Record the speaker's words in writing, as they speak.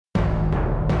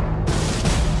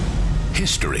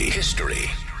History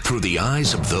through the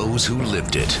eyes of those who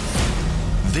lived it.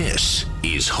 This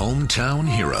is Hometown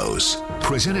Heroes,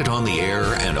 presented on the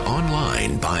air and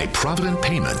online by Provident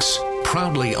Payments,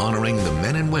 proudly honoring the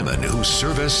men and women whose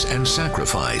service and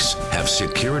sacrifice have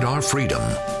secured our freedom.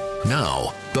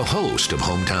 Now, the host of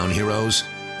Hometown Heroes,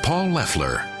 Paul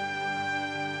Leffler.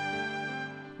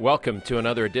 Welcome to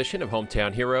another edition of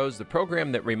Hometown Heroes, the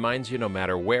program that reminds you no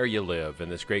matter where you live in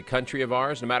this great country of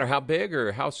ours, no matter how big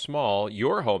or how small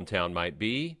your hometown might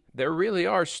be, there really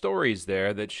are stories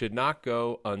there that should not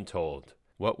go untold.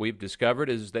 What we've discovered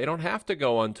is they don't have to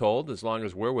go untold as long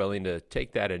as we're willing to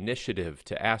take that initiative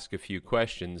to ask a few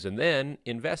questions and then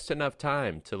invest enough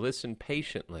time to listen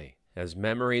patiently as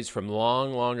memories from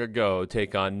long, long ago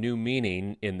take on new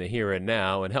meaning in the here and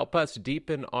now and help us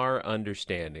deepen our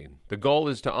understanding. The goal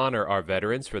is to honor our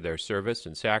veterans for their service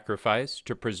and sacrifice,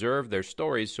 to preserve their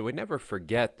stories so we never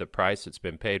forget the price that's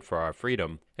been paid for our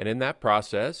freedom. And in that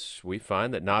process, we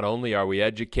find that not only are we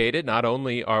educated, not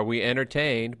only are we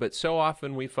entertained, but so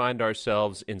often we find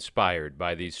ourselves inspired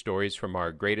by these stories from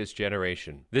our greatest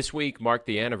generation. This week marked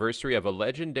the anniversary of a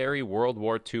legendary World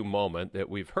War II moment that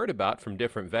we've heard about from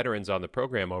different veterans on the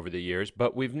program over the years,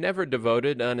 but we've never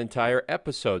devoted an entire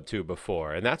episode to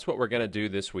before, and that's what we're going to do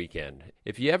this weekend.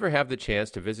 If you ever have the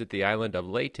chance to visit the island of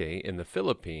Leyte in the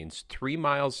Philippines, 3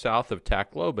 miles south of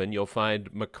Tacloban, you'll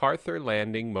find MacArthur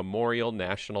Landing Memorial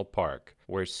National Park,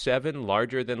 where 7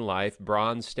 larger-than-life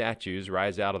bronze statues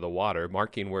rise out of the water,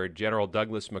 marking where General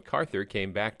Douglas MacArthur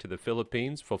came back to the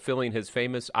Philippines, fulfilling his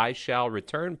famous I Shall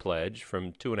Return pledge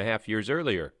from 2.5 years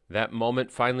earlier. That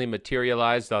moment finally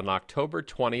materialized on October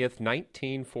 20th,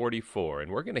 1944,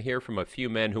 and we're going to hear from a few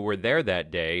men who were there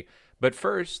that day. But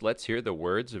first, let's hear the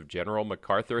words of General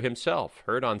MacArthur himself,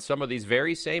 heard on some of these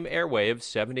very same airwaves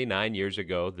 79 years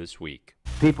ago this week.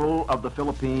 People of the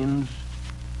Philippines,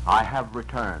 I have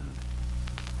returned.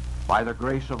 By the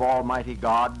grace of Almighty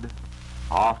God,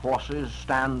 our forces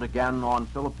stand again on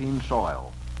Philippine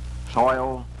soil,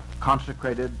 soil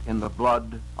consecrated in the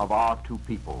blood of our two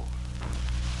peoples.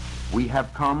 We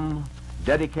have come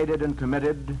dedicated and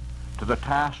committed to the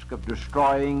task of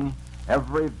destroying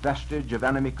every vestige of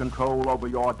enemy control over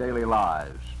your daily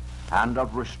lives and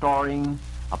of restoring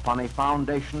upon a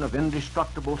foundation of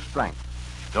indestructible strength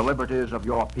the liberties of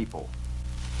your people.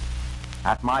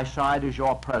 At my side is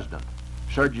your president,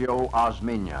 Sergio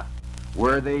Osmeña,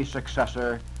 worthy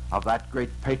successor of that great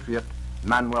patriot,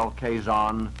 Manuel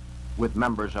Quezon, with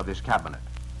members of his cabinet.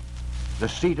 The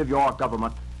seat of your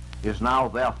government is now,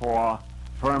 therefore,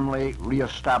 firmly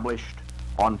reestablished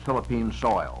on Philippine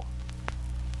soil.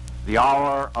 The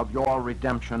hour of your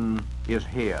redemption is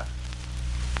here.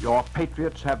 Your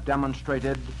patriots have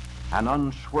demonstrated an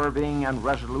unswerving and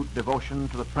resolute devotion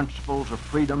to the principles of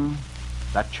freedom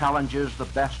that challenges the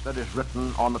best that is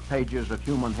written on the pages of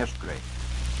human history.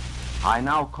 I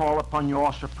now call upon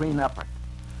your supreme effort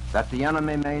that the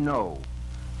enemy may know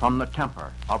from the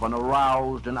temper of an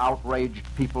aroused and outraged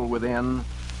people within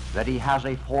that he has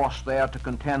a force there to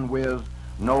contend with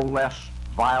no less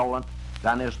violent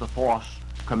than is the force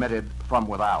committed from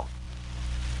without.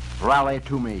 Rally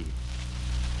to me.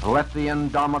 Let the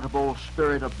indomitable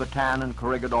spirit of Bataan and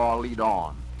Corregidor lead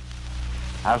on.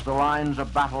 As the lines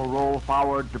of battle roll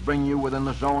forward to bring you within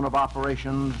the zone of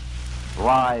operations,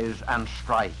 rise and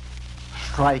strike.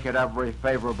 Strike at every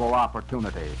favorable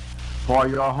opportunity. For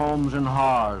your homes and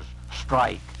hearths,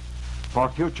 strike. For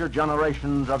future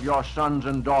generations of your sons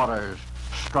and daughters,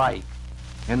 strike.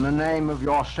 In the name of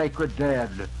your sacred dead,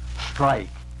 strike.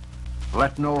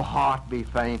 Let no heart be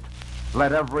faint.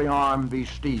 Let every arm be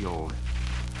steeled.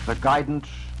 The guidance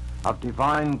of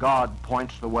divine God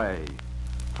points the way.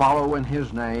 Follow in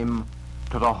his name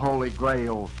to the holy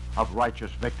grail of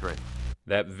righteous victory.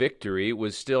 That victory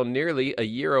was still nearly a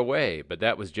year away, but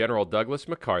that was General Douglas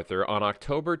MacArthur on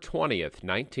October 20th,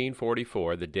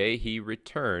 1944, the day he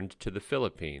returned to the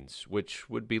Philippines, which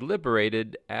would be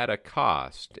liberated at a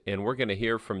cost. And we're going to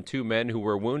hear from 2 men who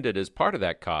were wounded as part of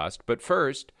that cost. But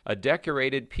first, a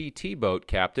decorated PT boat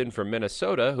captain from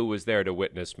Minnesota who was there to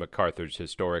witness MacArthur's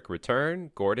historic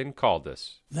return, Gordon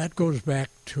Caldas. That goes back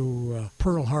to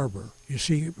Pearl Harbor. You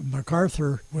see,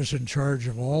 MacArthur was in charge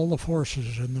of all the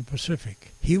forces in the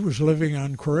Pacific. He was living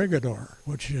on Corregidor,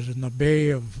 which is in the bay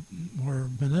of where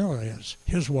Manila is.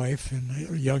 His wife and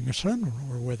a young son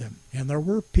were with him. And there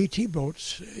were PT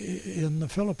boats in the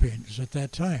Philippines at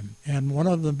that time. And one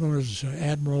of them was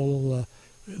Admiral,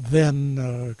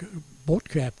 then boat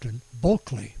captain,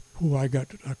 Bulkley, who I got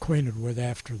acquainted with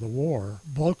after the war.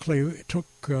 Bulkley took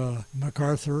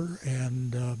MacArthur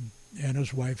and and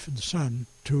his wife and son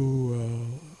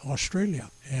to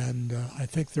Australia. And I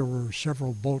think there were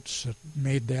several boats that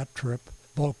made that trip.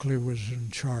 Bulkley was in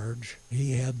charge.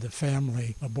 He had the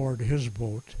family aboard his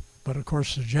boat. But, of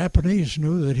course, the Japanese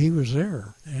knew that he was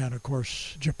there. And, of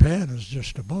course, Japan is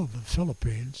just above the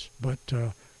Philippines. But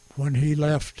when he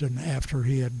left and after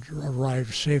he had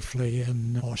arrived safely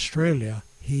in Australia,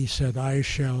 he said, "I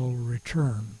shall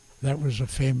return." That was a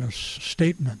famous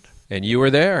statement. And you were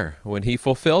there when he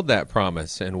fulfilled that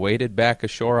promise and waded back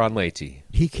ashore on Leyte.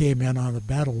 He came in on a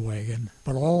battle wagon,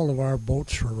 but all of our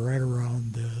boats were right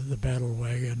around the battle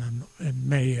wagon and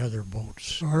many other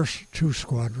boats. Our two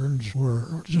squadrons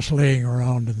were just laying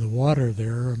around in the water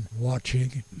there and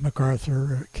watching.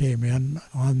 MacArthur came in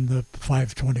on the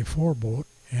 524 boat.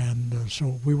 And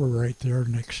so we were right there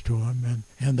next to him.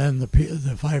 And then the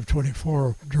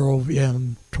 524 drove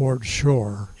in towards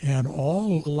shore. And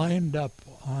all lined up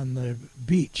on the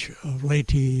beach of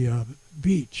Leyte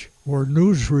Beach were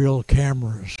newsreel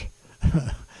cameras.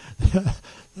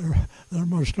 There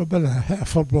must have been a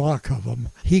half a block of them.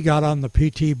 He got on the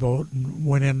PT boat and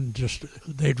went in,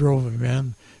 they drove him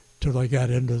in till they got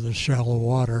into the shallow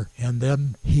water. And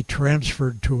then he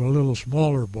transferred to a little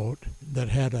smaller boat that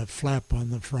had a flap on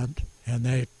the front, and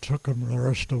they took him the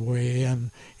rest of the way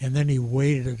in, and then he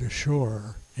waded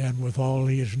ashore, and with all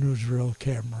these newsreel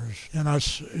cameras, and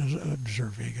us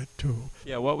observing it too.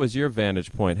 Yeah, what was your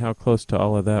vantage point? How close to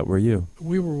all of that were you?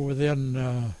 We were within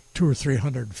 200 or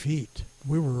 300 feet.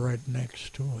 We were right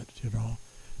next to it,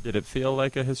 Did it feel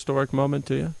like a historic moment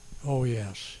to you? Oh,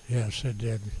 yes. Yes, it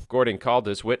did. Gordon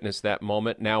Caldas witnessed that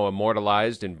moment, now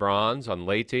immortalized in bronze on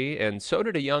Leyte, and so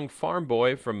did a young farm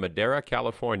boy from Madera,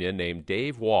 California, named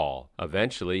Dave Wall.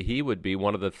 Eventually, he would be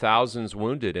one of the thousands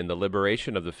wounded in the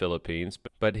liberation of the Philippines,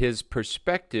 but his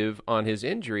perspective on his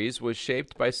injuries was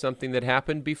shaped by something that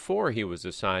happened before he was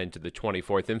assigned to the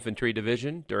 24th Infantry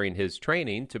Division during his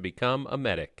training to become a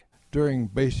medic. During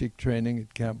basic training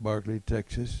at Camp Barkley,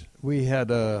 Texas, we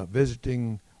had a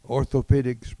visiting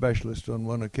orthopedic specialist on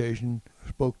one occasion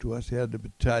spoke to us. He had the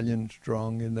battalion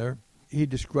strong in there. He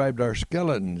described our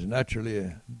skeletons, naturally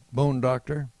a bone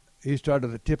doctor. He started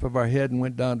at the tip of our head and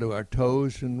went down to our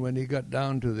toes, and when he got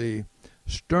down to the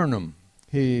sternum,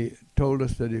 he told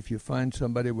us that if you find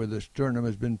somebody where the sternum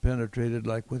has been penetrated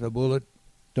like with a bullet,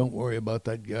 don't worry about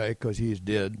that guy because he's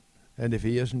dead. And if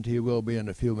he isn't, he will be in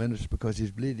a few minutes because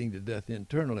he's bleeding to death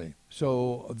internally.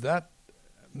 So that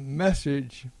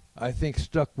message, I think,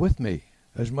 stuck with me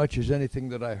as much as anything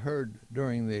that I heard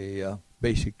during the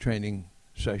basic training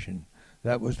session.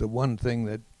 That was the one thing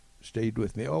that stayed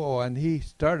with me. Oh, and he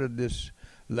started this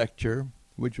lecture,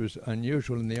 which was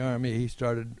unusual in the Army. He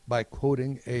started by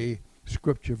quoting a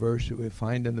scripture verse that we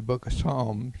find in the book of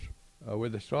Psalms, where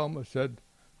the psalmist said,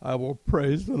 "I will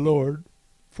praise the Lord,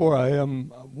 for I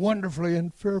am wonderfully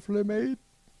and fearfully made.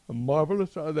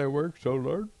 Marvelous are thy works, O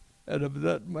Lord, and of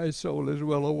that my soul is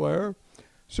well aware."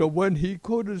 So when he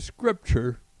quoted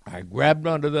scripture, I grabbed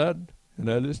onto that, and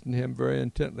I listened to him very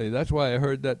intently. That's why I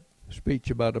heard that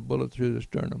speech about a bullet through the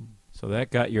sternum. So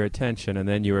that got your attention, and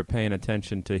then you were paying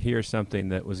attention to hear something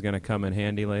that was going to come in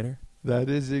handy later? That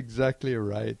is exactly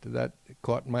right. That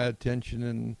caught my attention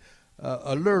and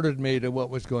alerted me to what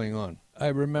was going on. I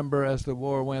remember as the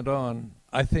war went on,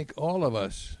 I think all of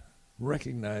us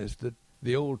recognized that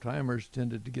the old-timers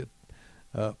tended to get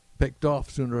picked off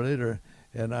sooner or later,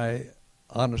 and I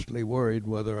honestly worried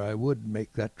whether I would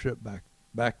make that trip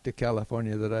back to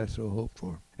California that I so hoped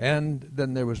for. And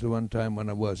then there was the one time when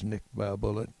I was nicked by a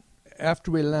bullet. After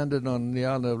we landed on the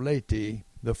island of Leyte,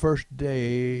 the first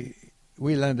day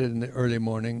we landed in the early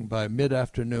morning. By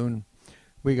mid-afternoon,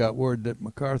 we got word that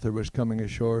MacArthur was coming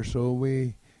ashore, so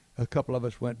a couple of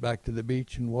us went back to the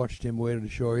beach and watched him wade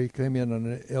ashore. He came in on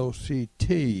an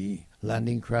LCT,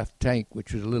 landing craft tank,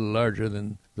 which was a little larger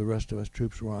than the rest of us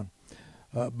troops were on.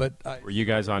 Were you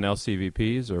guys on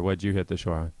LCVPs, or what'd you hit the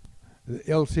shore on? The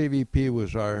LCVP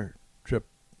was our trip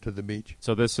to the beach.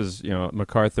 So this is,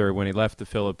 MacArthur, when he left the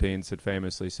Philippines, had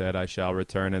famously said, "I shall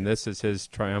return," and this is his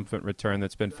triumphant return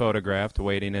that's been photographed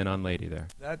waiting in on Leyte there.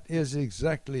 That is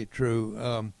exactly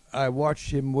true. I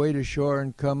watched him wade ashore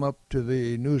and come up to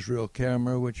the newsreel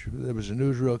camera, which there was a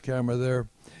newsreel camera there,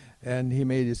 and he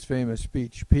made his famous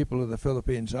speech, "People of the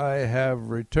Philippines, I have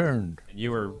returned." And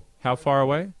you were how far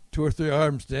away? 2 or 3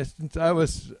 arms distance. I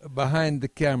was behind the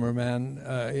cameraman,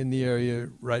 in the area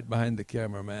right behind the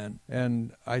cameraman,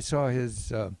 and I saw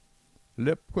his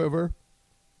lip quiver,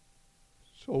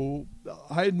 so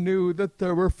I knew that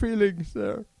there were feelings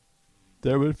there.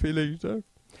 There were feelings there.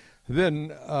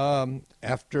 Then,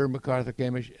 after MacArthur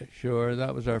came ashore,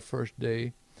 that was our first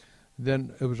day.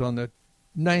 Then it was on the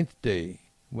 9th day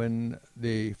when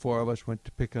the four of us went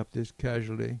to pick up this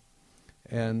casualty,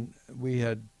 and we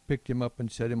had picked him up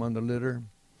and set him on the litter.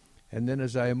 And then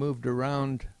as I moved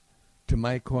around to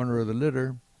my corner of the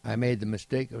litter, I made the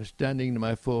mistake of standing to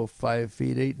my full 5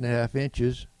 feet, 8.5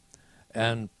 inches,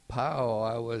 and pow,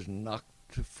 I was knocked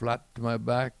flat to my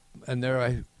back, and there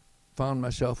I found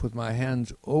myself with my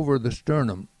hands over the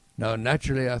sternum. Now,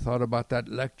 naturally, I thought about that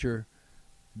lecture,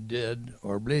 dead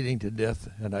or bleeding to death,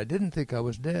 and I didn't think I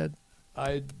was dead.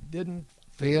 I didn't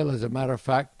feel, as a matter of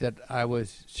fact, that I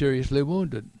was seriously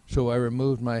wounded. So I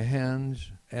removed my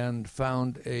hands and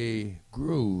found a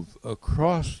groove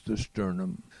across the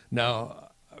sternum. Now,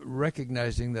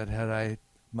 recognizing that had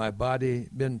my body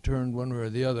been turned one way or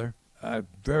the other, I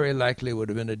very likely would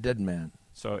have been a dead man.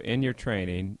 So in your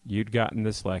training, you'd gotten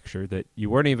this lecture that you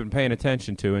weren't even paying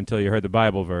attention to until you heard the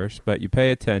Bible verse, but you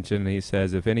pay attention, and he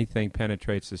says, if anything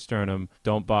penetrates the sternum,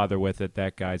 don't bother with it,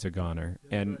 that guy's a goner.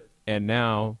 And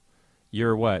now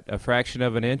you're what, a fraction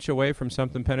of an inch away from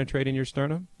something penetrating your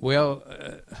sternum? Well,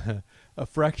 a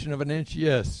fraction of an inch,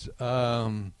 yes.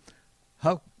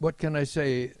 What can I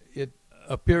say? It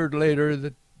appeared later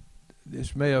that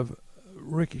this may have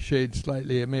ricocheted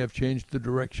slightly. It may have changed the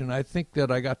direction. I think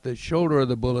that I got the shoulder of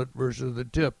the bullet versus the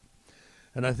tip.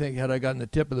 And I think had I gotten the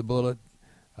tip of the bullet,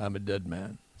 I'm a dead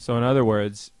man. So in other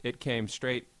words, it came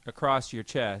straight across your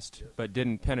chest, but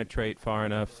didn't penetrate far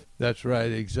enough. That's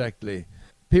right, exactly.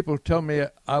 People tell me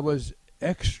I was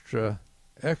extra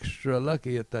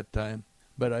lucky at that time.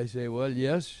 But I say, well,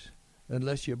 yes,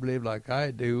 unless you believe like I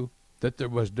do, that there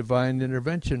was divine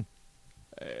intervention.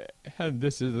 And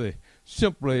this is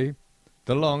simply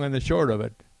the long and the short of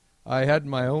it. I had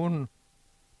my own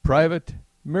private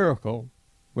miracle,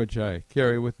 which I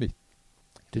carry with me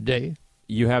today.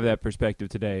 You have that perspective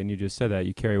today, and you just said that.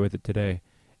 You carry with it today.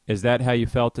 Is that how you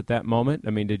felt at that moment?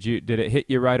 I mean, did it hit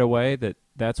you right away that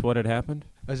that's what had happened?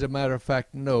 As a matter of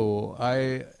fact, no.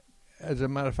 I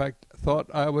thought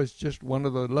I was just one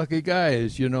of the lucky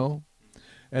guys, you know.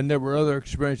 And there were other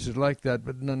experiences like that,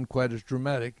 but none quite as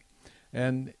dramatic.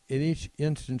 And in each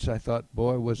instance, I thought,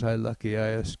 boy, was I lucky I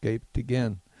escaped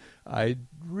again. I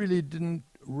really didn't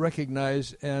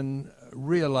recognize and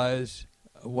realize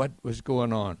what was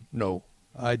going on. No,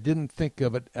 I didn't think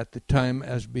of it at the time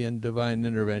as being divine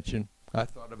intervention. I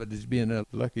thought of it as being a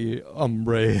lucky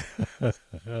hombre.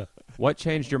 What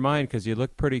changed your mind? Because you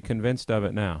look pretty convinced of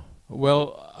it now.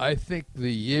 Well, I think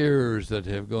the years that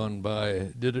have gone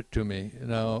by did it to me.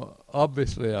 Now,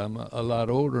 obviously, I'm a lot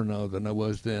older now than I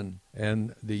was then.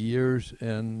 And the years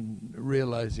and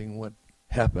realizing what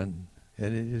happened,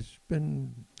 and it has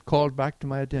been called back to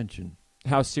my attention.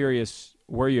 How serious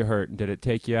were you hurt? Did it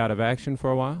take you out of action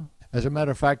for a while? As a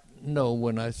matter of fact, no.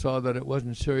 When I saw that it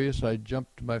wasn't serious, I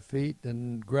jumped to my feet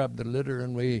and grabbed the litter,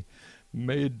 and we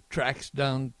made tracks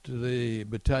down to the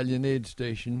battalion aid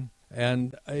station.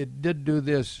 And I did do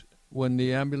this. When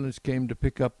the ambulance came to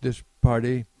pick up this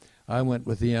party, I went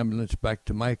with the ambulance back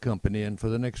to my company, and for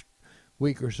the next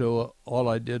week or so, all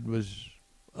I did was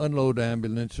unload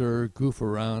ambulance or goof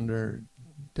around, or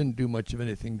didn't do much of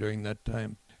anything during that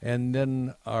time. And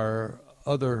then our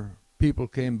other people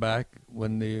came back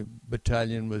when the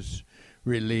battalion was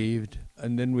relieved,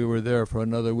 and then we were there for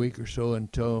another week or so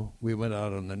until we went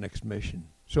out on the next mission.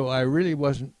 So I really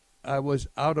wasn't. I was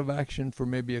out of action for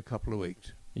maybe a couple of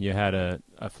weeks. You had a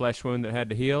flesh wound that had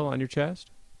to heal on your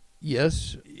chest?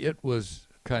 Yes, it was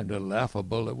kind of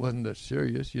laughable. It wasn't that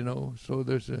serious, you know. So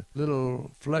there's a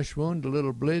little flesh wound, a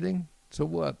little bleeding. So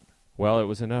what? Well, it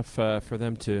was enough for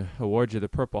them to award you the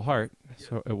Purple Heart,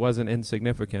 so it wasn't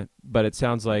insignificant. But it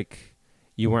sounds like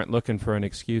you weren't looking for an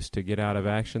excuse to get out of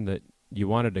action, that you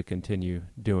wanted to continue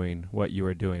doing what you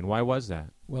were doing. Why was that?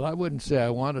 Well, I wouldn't say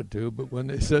I wanted to, but when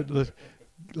they said,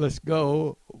 let's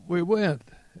go, we went.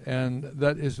 And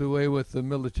that is the way with the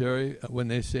military. When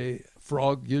they say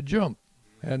frog, you jump.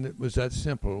 And it was that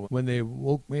simple. When they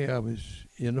woke me, I was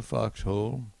in a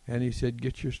foxhole. And he said,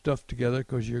 get your stuff together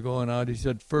because you're going out. He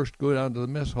said, first go down to the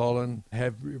mess hall and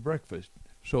have your breakfast.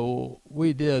 So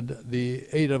we did. The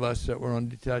 8 of us that were on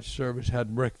detached service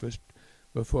had breakfast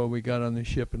before we got on the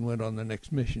ship and went on the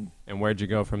next mission. And where'd you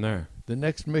go from there? The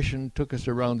next mission took us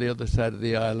around the other side of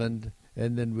the island.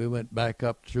 And then we went back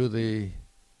up through the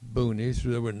boonies.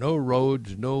 There were no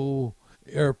roads, no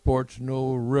airports,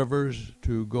 no rivers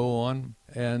to go on.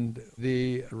 And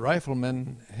the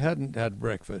riflemen hadn't had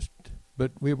breakfast.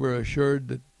 But we were assured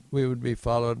that we would be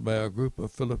followed by a group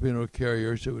of Filipino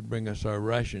carriers that would bring us our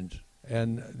rations.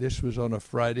 And this was on a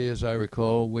Friday, as I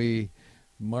recall. We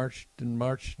marched and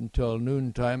marched until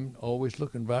noontime, always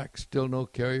looking back, still no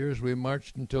carriers. We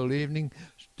marched until evening,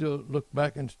 still looked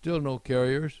back and still no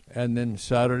carriers. And then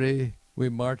Saturday We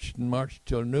marched and marched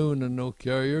till noon and no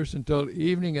carriers, until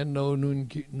evening and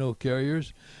no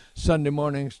carriers. Sunday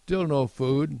morning, still no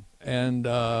food, and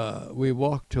we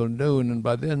walked till noon, and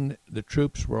by then the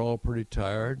troops were all pretty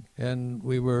tired, and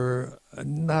we were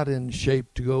not in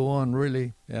shape to go on,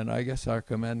 really. And I guess our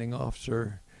commanding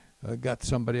officer got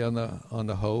somebody on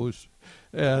the hose,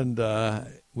 and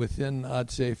within,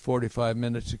 I'd say, 45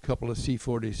 minutes, a couple of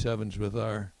C-47s with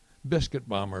our biscuit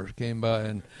bombers came by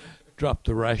and dropped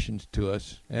the rations to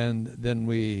us, and then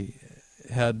we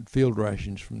had field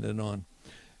rations from then on.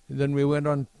 Then we went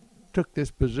on, took this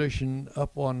position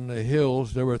up on the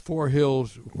hills. There were 4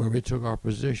 hills where we took our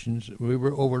positions. We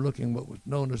were overlooking what was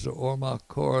known as the Ormoc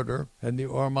Corridor, and the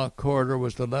Ormoc Corridor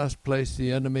was the last place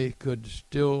the enemy could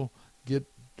still get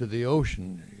to the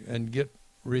ocean and get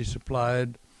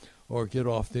resupplied or get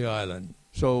off the island.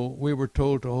 So we were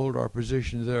told to hold our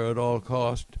position there at all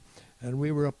cost, and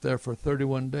we were up there for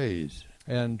 31 days.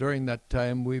 And during that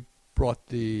time, we brought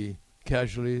the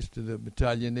casualties to the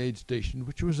battalion aid station,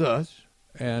 which was us.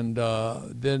 And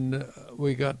then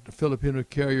we got Filipino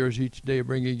carriers each day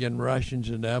bringing in rations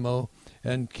and ammo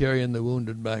and carrying the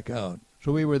wounded back out.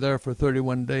 So we were there for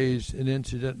 31 days, and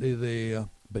incidentally, the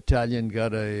battalion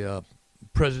got a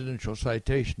presidential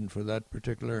citation for that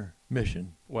particular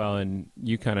mission. Well, and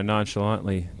you kind of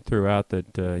nonchalantly threw out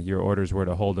that your orders were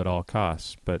to hold at all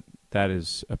costs, but that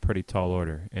is a pretty tall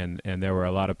order, and there were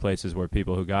a lot of places where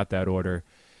people who got that order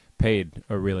paid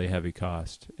a really heavy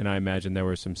cost, and I imagine there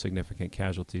were some significant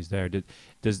casualties there.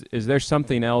 Is there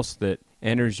something else that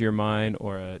enters your mind,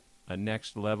 or a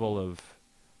next level of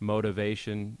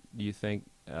motivation do you think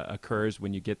occurs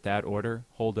when you get that order,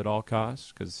 hold at all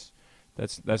costs? Because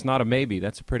that's not a maybe,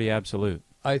 that's a pretty absolute.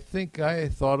 I think I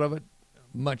thought of it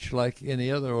much like any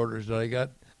other orders that I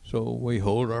got. So we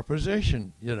hold our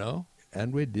position,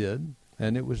 and we did.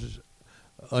 And it was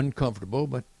uncomfortable,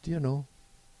 but,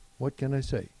 what can I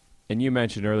say? And you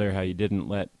mentioned earlier how you didn't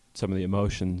let some of the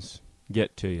emotions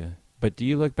get to you. But do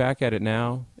you look back at it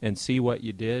now and see what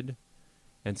you did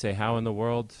and say, how in the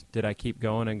world did I keep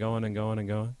going and going and going and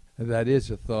going? That is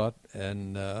a thought.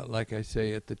 And like I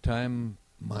say, at the time,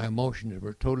 my emotions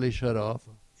were totally shut off.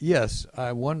 Yes,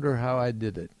 I wonder how I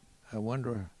did it. I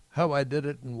wonder how I did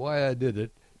it and why I did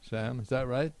it. Sam, is that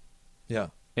right? Yeah.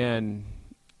 And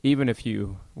even if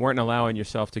you weren't allowing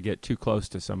yourself to get too close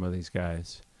to some of these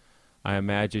guys, I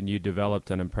imagine you developed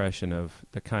an impression of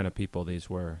the kind of people these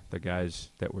were, the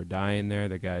guys that were dying there,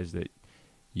 the guys that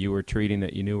you were treating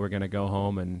that you knew were going to go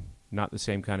home and not the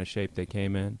same kind of shape they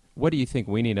came in. What do you think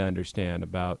we need to understand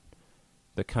about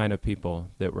the kind of people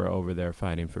that were over there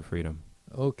fighting for freedom?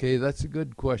 Okay, that's a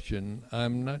good question.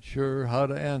 I'm not sure how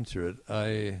to answer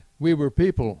it. We were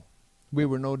people. We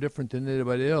were no different than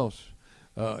anybody else.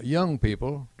 Young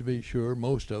people, to be sure,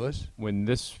 most of us. When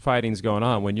this fighting's going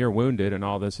on, when you're wounded and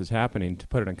all this is happening, to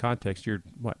put it in context, you're,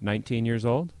 19 years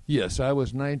old? Yes, I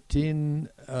was 19,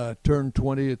 turned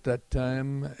 20 at that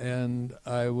time, and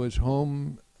I was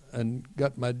home and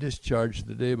got my discharge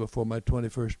the day before my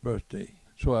 21st birthday.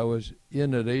 So I was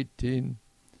in at 18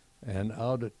 and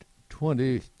out at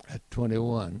 20 at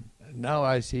 21. Now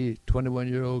I see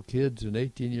 21-year-old kids and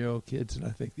 18-year-old kids, and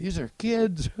I think, these are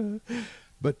kids.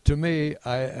 But to me,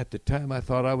 at the time, I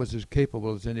thought I was as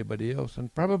capable as anybody else,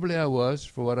 and probably I was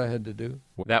for what I had to do.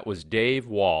 That was Dave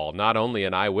Wall, not only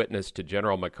an eyewitness to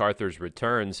General MacArthur's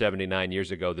return 79 years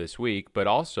ago this week, but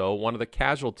also one of the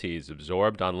casualties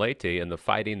absorbed on Leyte in the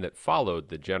fighting that followed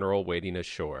the general wading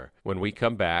ashore. When we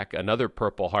come back, another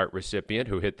Purple Heart recipient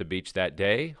who hit the beach that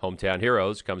day, Hometown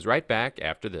Heroes, comes right back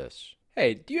after this.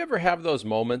 Hey, do you ever have those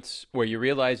moments where you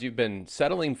realize you've been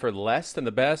settling for less than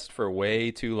the best for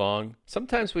way too long?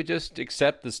 Sometimes we just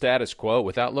accept the status quo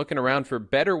without looking around for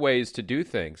better ways to do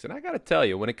things. And I got to tell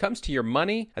you, when it comes to your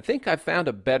money, I think I found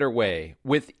a better way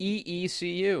with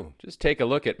EECU. Just take a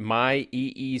look at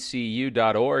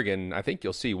myeecu.org and I think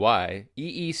you'll see why.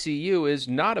 EECU is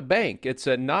not a bank. It's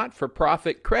a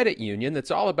not-for-profit credit union that's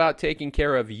all about taking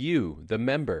care of you, the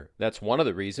member. That's one of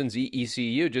the reasons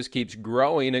EECU just keeps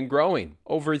growing and growing.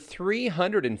 Over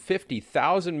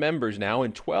 350,000 members now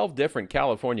in 12 different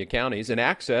California counties and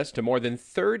access to more than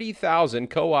 30,000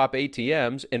 co-op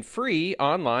ATMs and free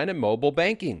online and mobile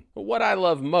banking. What I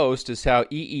love most is how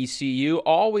EECU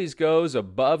always goes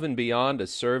above and beyond to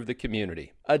serve the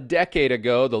community. A decade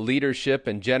ago, the leadership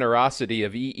and generosity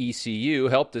of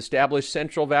EECU helped establish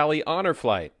Central Valley Honor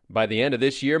Flight. By the end of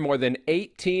this year, more than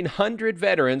 1,800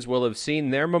 veterans will have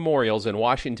seen their memorials in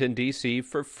Washington, D.C.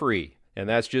 for free. And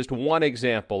that's just one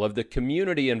example of the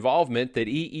community involvement that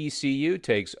EECU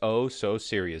takes oh so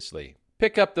seriously.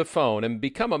 Pick up the phone and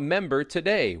become a member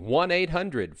today.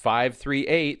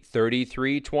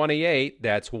 1-800-538-3328.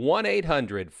 That's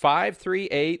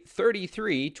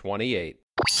 1-800-538-3328.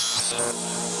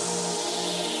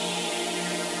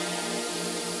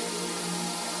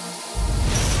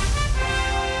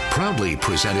 Proudly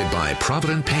presented by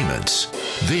Provident Payments,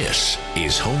 this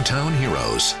is Hometown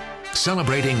Heroes,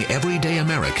 celebrating everyday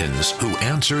Americans who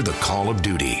answer the call of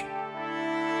duty.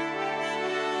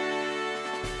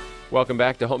 Welcome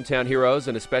back to Hometown Heroes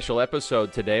and a special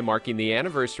episode today marking the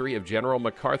anniversary of General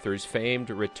MacArthur's famed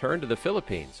return to the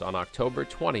Philippines on October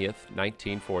 20th,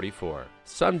 1944.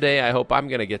 Someday I hope I'm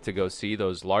going to get to go see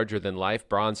those larger-than-life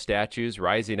bronze statues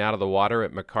rising out of the water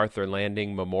at MacArthur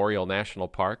Landing Memorial National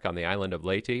Park on the island of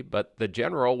Leyte, but the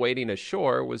general waiting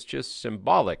ashore was just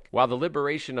symbolic, while the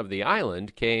liberation of the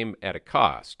island came at a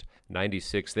cost.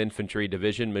 96th Infantry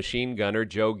Division machine gunner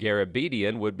Joe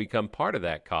Garabedian would become part of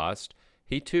that cost.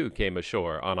 He, too, came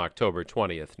ashore on October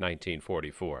 20th,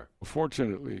 1944.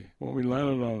 Fortunately, when we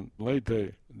landed on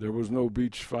Leyte, there was no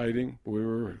beach fighting. We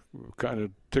were kind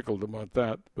of tickled about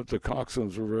that. But the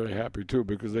coxswains were very happy, too,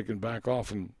 because they can back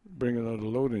off and bring another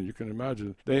load in. You can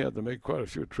imagine they had to make quite a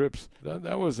few trips.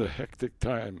 That was a hectic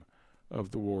time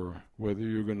of the war, whether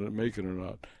you're going to make it or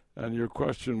not. And your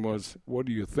question was, what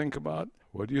do you think about?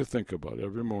 What do you think about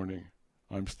every morning?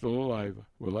 I'm still alive.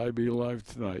 Will I be alive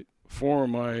tonight? 4 of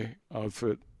my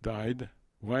outfit died.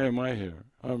 Why am I here?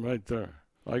 I'm right there.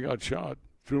 I got shot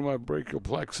through my brachial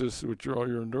plexus, which are all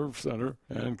your nerve center,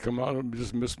 and come out and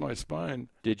just missed my spine.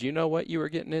 Did you know what you were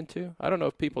getting into? I don't know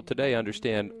if people today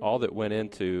understand all that went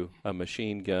into a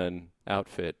machine gun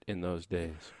outfit in those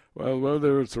days. Well,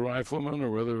 whether it's a rifleman or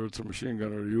whether it's a machine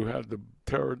gunner, you had to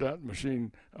tear that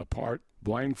machine apart,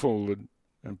 blindfolded,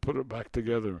 and put it back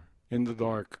together in the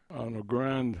dark on a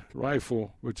Grand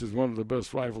rifle, which is one of the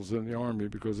best rifles in the Army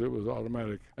because it was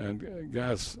automatic and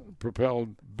gas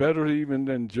propelled, better even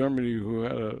than Germany, who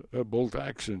had a bolt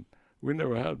action. We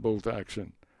never had bolt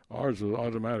action. Ours was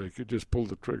automatic. You just pulled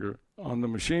the trigger. On the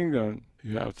machine gun,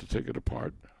 you have to take it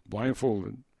apart,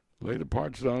 blindfolded, lay the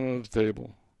parts down on the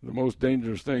table. The most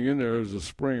dangerous thing in there is a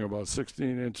spring about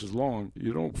 16 inches long.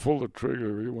 You don't pull the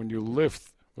trigger. When you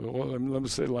lift, well, let me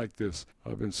say it like this.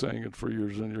 I've been saying it for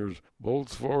years and years.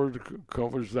 Bolts forward,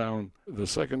 covers down. The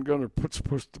second gunner push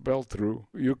the belt through.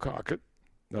 You cock it.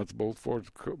 That's bolt forward,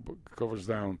 covers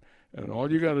down. And all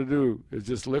you got to do is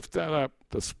just lift that up.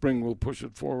 The spring will push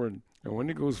it forward. And when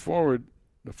it goes forward,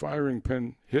 the firing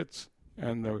pin hits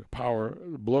and the power,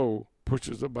 the blow,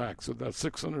 pushes it back. So that's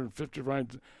 650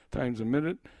 times a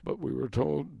minute. But we were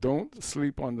told, don't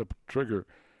sleep on the trigger.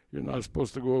 You're not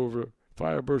supposed to go over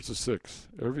fire bursts of 6.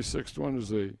 Every sixth one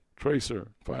is a tracer.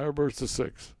 Fire bursts of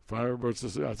 6. Fire bursts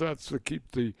of 6. That's to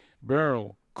keep the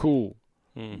barrel cool.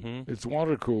 Mm-hmm. It's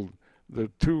water cooled. The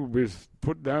tube is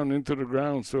put down into the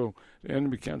ground so the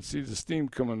enemy can't see the steam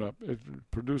coming up. It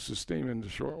produces steam in a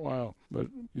short while. But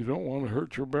you don't want to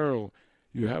hurt your barrel.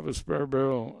 You have a spare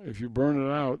barrel. If you burn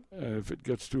it out, and if it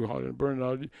gets too hot and burn it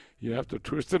out, you have to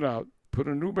twist it out, put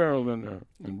a new barrel in there,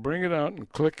 and bring it out and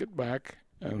click it back.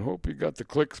 And hope you got the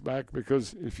clicks back,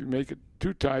 because if you make it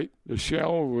too tight, the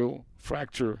shell will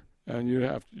fracture, and you're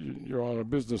out of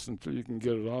business until you can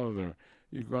get it out of there.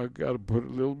 You got to put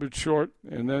it a little bit short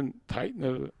and then tighten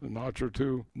it a notch or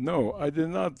two. No, I did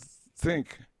not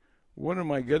think, what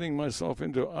am I getting myself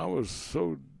into? I was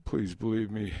so, please believe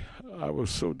me, I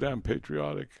was so damn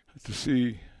patriotic to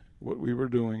see what we were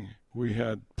doing. We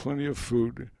had plenty of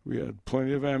food. We had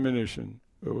plenty of ammunition.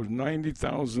 There was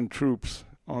 90,000 troops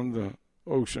on the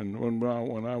ocean when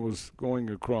I was going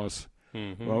across.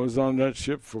 Mm-hmm. I was on that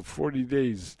ship for 40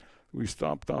 days. We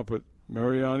stopped up at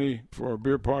Mariani for a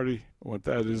beer party. What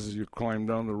that is you climb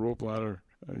down the rope ladder,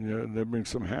 and they bring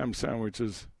some ham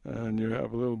sandwiches, and you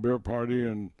have a little beer party,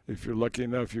 and if you're lucky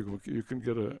enough, you can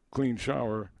get a clean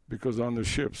shower, because on the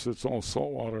ships it's all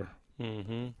salt water.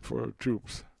 Mm-hmm. For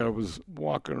troops. I was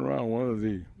walking around one of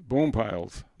the bone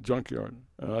piles, junkyard,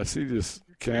 and I see this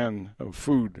can of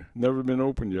food, never been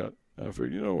opened yet. I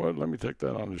figured, you know what, let me take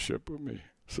that on the ship with me.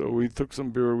 So we took some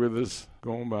beer with us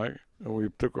going back, and we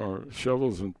took our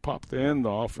shovels and popped the end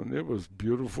off, and it was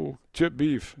beautiful. Chip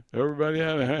beef. Everybody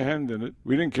had a hand in it.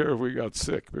 We didn't care if we got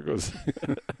sick, because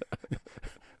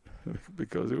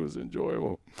because it was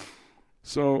enjoyable.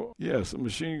 So, yes, a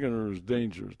machine gunner is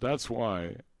dangerous. That's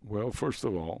why, well, first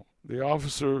of all, the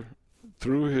officer,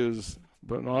 through his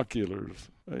binoculars,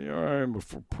 I am a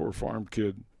poor farm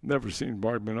kid, never seen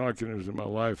binoculars in my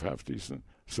life, half decent.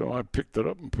 So I picked it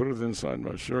up and put it inside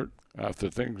my shirt. After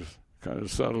things kind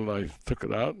of settled, I took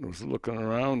it out and was looking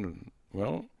around, and,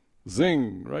 well,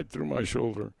 zing, right through my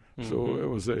shoulder. Mm-hmm. So it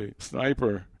was a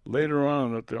sniper Later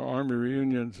on at the Army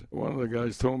reunions, one of the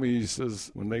guys told me, he says,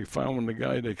 when they found the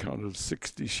guy, they counted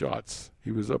 60 shots.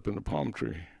 He was up in the palm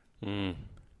tree.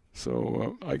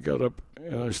 So I got up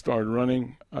and I started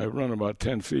running. I run about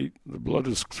 10 feet. The blood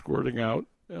is squirting out.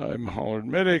 I'm hollering,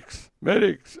 medics,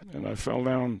 medics, and I fell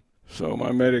down. So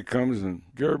my medic comes and,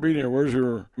 Garabedian, where's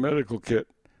your medical kit?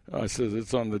 I said,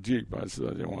 it's on the Jeep. I said,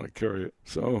 I didn't want to carry it.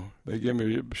 So they gave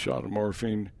me a shot of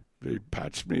morphine. They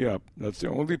patched me up. That's the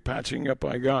only patching up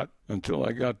I got until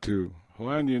I got to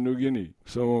Hollandia, New Guinea.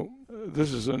 So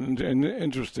this is an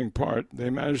interesting part. They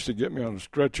managed to get me on a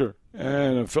stretcher.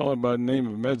 And a fellow by the name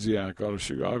of Medziak out of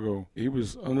Chicago, he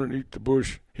was underneath the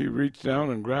bush. He reached down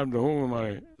and grabbed a hold of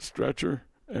my stretcher,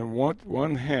 and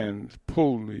one hand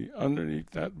pulled me underneath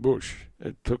that bush.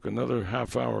 It took another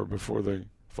half hour before the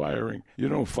firing. You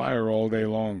don't fire all day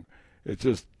long. It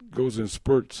just goes in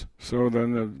spurts. So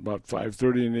then at about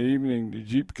 5:30 in the evening, the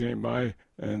Jeep came by,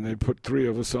 and they put 3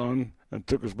 of us on and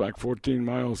took us back 14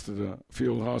 miles to the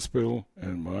field hospital.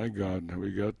 And my God,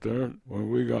 we got there. When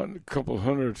we got a couple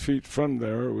hundred feet from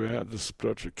there, we had to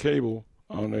stretch a cable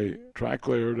on a track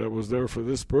layer that was there for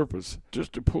this purpose,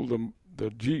 just to pull the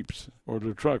Jeeps or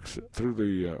the trucks through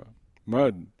the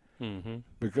mud.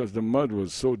 Because the mud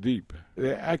was so deep.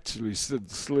 They actually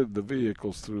slid the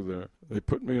vehicles through there. They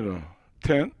put me in a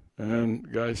tent, and the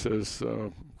guy says,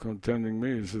 contending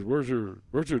me, he says, where's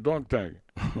your dog tag?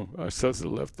 I says, I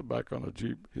left the back on the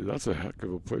Jeep. He said, that's a heck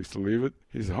of a place to leave it.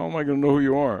 He said, how am I going to know who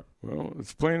you are? Well,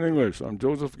 it's plain English. I'm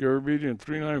Joseph Garabedian,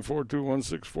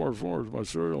 39421644 is my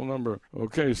serial number.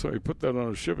 Okay, so he put that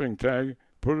on a shipping tag,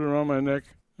 put it around my neck,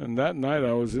 and that night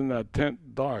I was in that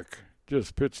tent dark.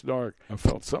 Just pitch dark. I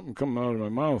felt something coming out of my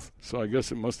mouth, so I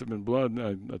guess it must have been blood.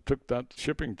 I took that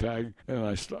shipping tag and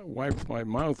I wiped my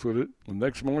mouth with it. The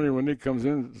next morning when he comes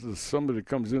in, somebody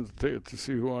comes in to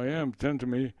see who I am, tend to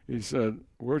me. He said,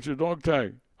 where's your dog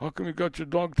tag? How come you got your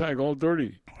dog tag all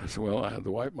dirty? I said, well, I had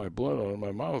to wipe my blood out of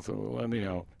my mouth. Well,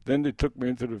 anyhow. Then they took me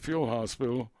into the field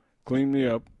hospital, cleaned me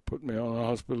up, put me on a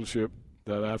hospital ship.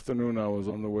 That afternoon, I was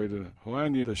on the way to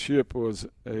Hollandia. The ship was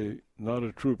not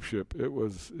a troop ship. It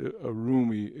was a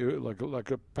roomy,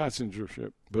 like a passenger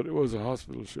ship, but it was a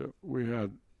hospital ship. We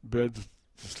had beds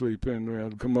to sleep in. We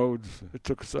had commodes. It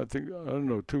took us, I think,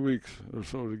 2 weeks or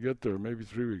so to get there, maybe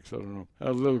 3 weeks, I don't know. Had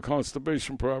a little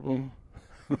constipation problem.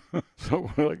 So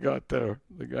when I got there,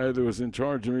 the guy that was in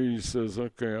charge of me, he says,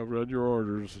 okay, I've read your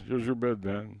orders. Here's your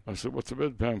bedpan. I said, what's a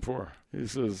bedpan for? He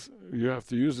says, you have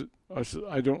to use it. I said,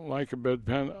 I don't like a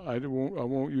bedpan. I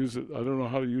won't use it. I don't know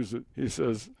how to use it. He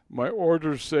says, my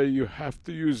orders say you have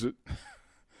to use it.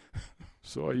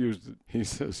 So I used it. He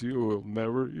says, you will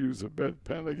never use a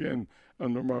bedpan again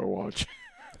under my watch.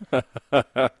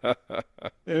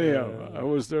 Anyhow, I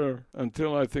was there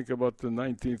until I think about the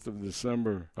 19th of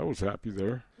December. I was happy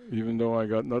there, even though I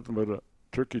got nothing but a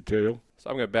turkey tail. So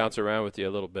I'm going to bounce around with you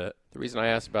a little bit. The reason I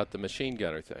asked about the machine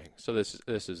gunner thing, so this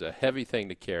is a heavy thing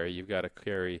to carry. You've got to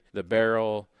carry the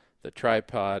barrel, the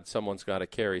tripod. Someone's got to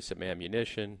carry some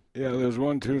ammunition. Yeah, there's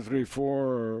 1, 2, 3, 4,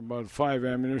 or about 5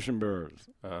 ammunition bearers.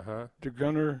 The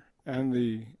gunner and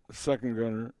the second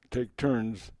gunner take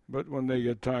turns, but when they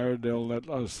get tired, they'll let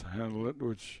us handle it,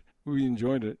 which we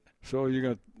enjoyed it. So you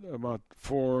got about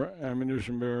 4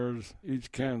 ammunition bearers.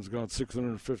 Each can's got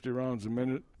 650 rounds a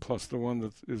minute, plus the one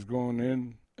that is going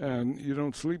in, and you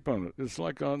don't sleep on it. It's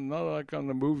like not like on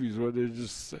the movies where they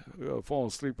just fall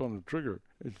asleep on the trigger.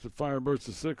 It's the fire burst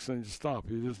of 6 and you stop.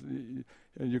 And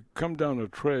you come down a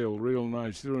trail real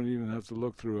nice. You don't even have to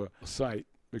look through a sight,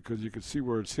 because you can see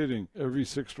where it's hitting. Every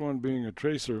 6.1 being a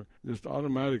tracer, just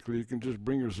automatically you can just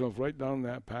bring yourself right down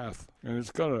that path. And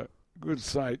it's got a good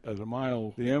sight at a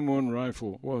mile. The M1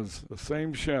 rifle was the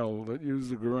same shell that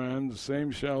used the Garand, the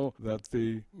same shell that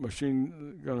the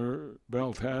machine gunner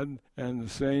belt had, and the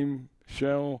same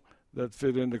shell that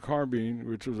fit in the carbine,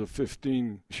 which was a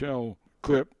 15 shell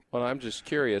clip. Well, I'm just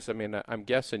curious. I mean, I'm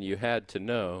guessing you had to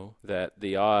know that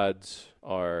the odds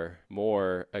are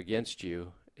more against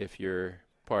you if you're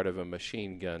part of a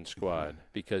machine gun squad,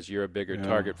 because you're a bigger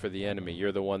target for the enemy.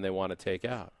 You're the one they want to take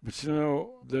out. But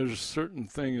there's certain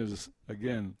things,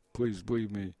 again, please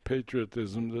believe me,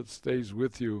 patriotism that stays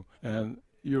with you, and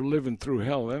you're living through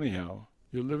hell anyhow.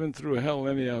 You're living through hell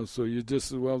anyhow, so you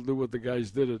just as well do what the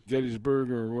guys did at Gettysburg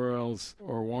or where else,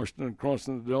 or Washington,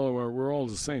 crossing the Delaware. We're all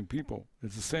the same people.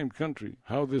 It's the same country.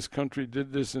 How this country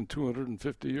did this in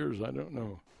 250 years, I don't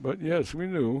know. But yes, we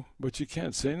knew, but you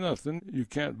can't say nothing. You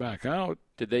can't back out.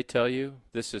 Did they tell you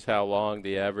this is how long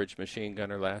the average machine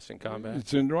gunner lasts in combat?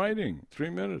 It's in writing,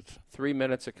 3 minutes. 3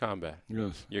 minutes of combat.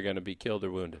 Yes. You're going to be killed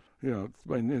or wounded.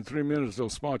 In 3 minutes they'll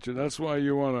spot you. That's why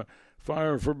you want to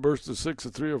fire for burst of 6 or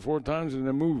 3 or 4 times and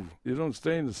then move. You don't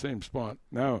stay in the same spot.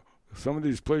 Now, some of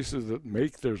these places that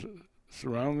make their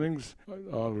surroundings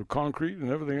out of concrete and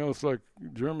everything else like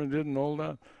German did and all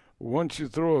that, once you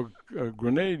throw a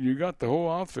grenade, you got the whole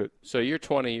outfit. So you're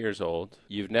 20 years old.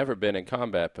 You've never been in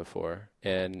combat before,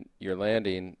 and you're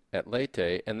landing at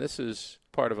Leyte, and this is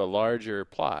part of a larger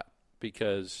plot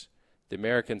because the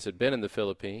Americans had been in the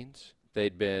Philippines.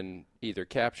 They'd been either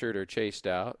captured or chased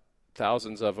out.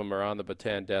 Thousands of them are on the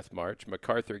Bataan Death March.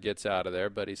 MacArthur gets out of there,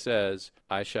 but he says,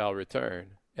 I shall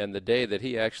return. And the day that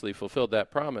he actually fulfilled that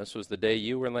promise was the day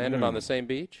you were landing on the same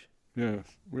beach? Yes.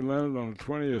 We landed on the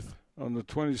 20th. On the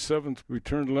 27th, we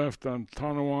turned left on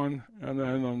Tanawan, and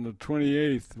then on the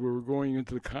 28th, we were going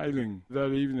into the Kailing.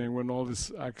 That evening, when all this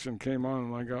action came on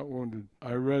and I got wounded,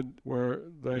 I read where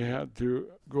they had to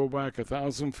go back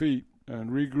 1,000 feet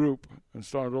and regroup and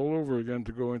start all over again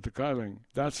to go into Kailing.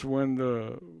 That's when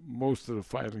most of the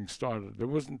fighting started. There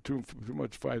wasn't too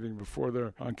much fighting before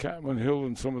there. On Catman Hill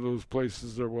and some of those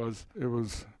places it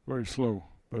was very slow,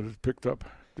 but it picked up.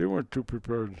 They weren't too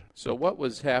prepared. So what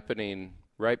was happening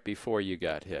right before you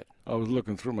got hit? I was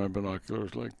looking through my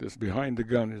binoculars like this, behind the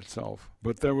gun itself.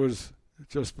 But there was,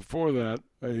 just before that,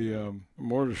 a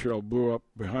mortar shell blew up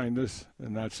behind us,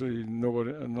 and naturally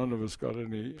none of us got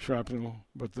any shrapnel,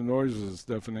 but the noise was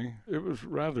deafening. It was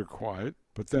rather quiet,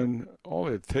 but then all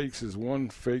it takes is one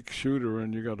fake shooter,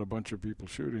 and you got a bunch of people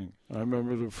shooting. I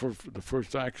remember the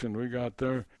first action we got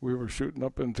there, we were shooting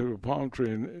up into a palm tree,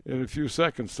 and in a few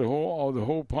seconds, the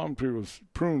whole palm tree was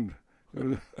pruned.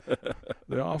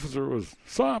 The officer was,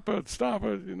 stop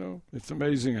it, you know. It's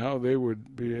amazing how they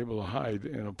would be able to hide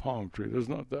in a palm tree. There's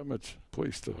not that much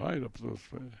place to hide up those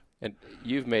places. And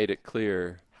you've made it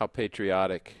clear how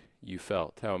patriotic you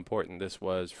felt, how important this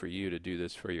was for you to do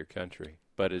this for your country.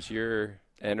 But as you're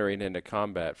entering into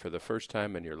combat for the first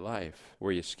time in your life,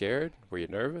 were you scared? Were you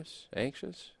nervous?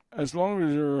 Anxious? As long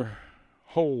as you're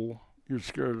whole, you're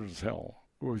scared as hell.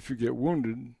 Well, if you get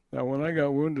wounded, now when I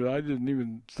got wounded, I didn't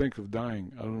even think of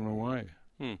dying. I don't know why.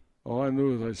 All I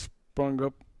knew is I sprung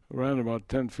up, ran about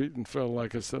 10 feet and fell,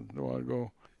 like I said a while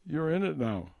ago. You're in it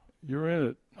now. You're in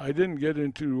it. I didn't get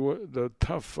into the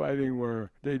tough fighting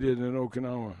where they did in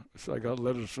Okinawa. So I got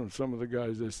letters from some of the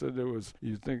guys. They said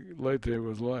you think Leyte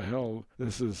was hell.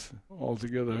 This is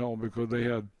altogether hell because they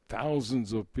had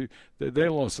thousands of people. They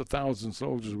lost 1,000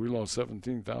 soldiers. We lost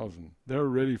 17,000. They're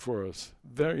ready for us.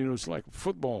 It's like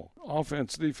football,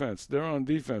 offense, defense. They're on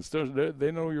defense.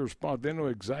 They know your spot. They know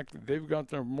exactly. They've got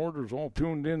their mortars all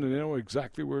tuned in, and they know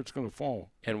exactly where it's going to fall.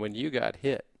 And when you got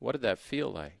hit, what did that feel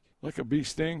like? Like a bee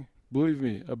sting. Believe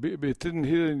me, it didn't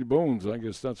hit any bones, I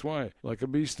guess that's why, like a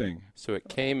bee sting. So it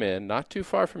came in not too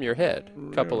far from your head,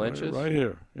 a couple inches? Right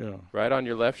here, yeah. Right on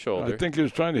your left shoulder. I think he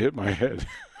was trying to hit my head.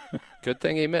 Good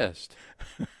thing he missed.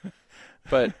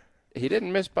 But he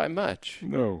didn't miss by much.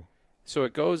 No. So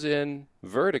it goes in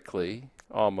vertically,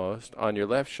 almost, on your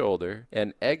left shoulder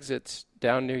and exits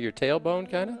down near your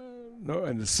tailbone, kind of? No,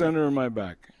 in the center of my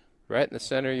back. Right in the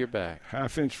center of your back.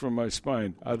 Half-inch from my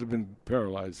spine. I'd have been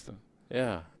paralyzed.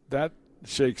 Yeah. That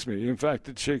shakes me. In fact,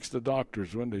 it shakes the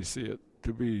doctors when they see it,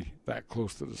 to be that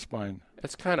close to the spine.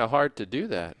 It's kind of hard to do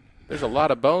that. There's a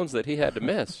lot of bones that he had to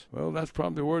miss. Well, that's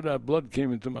probably where that blood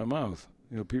came into my mouth.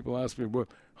 People ask me,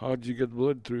 how did you get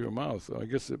blood through your mouth? I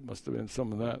guess it must have been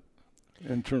some of that,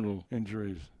 internal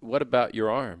injuries. What about your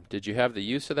arm? Did you have the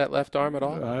use of that left arm at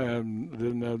all? I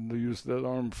didn't have the use of that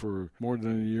arm for more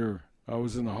than a year. I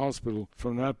was in the hospital.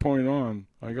 From that point on,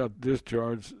 I got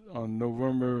discharged on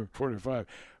November 45.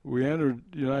 We entered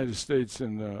the United States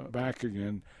and back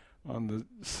again on the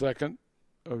 2nd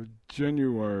of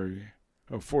January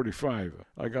of 45.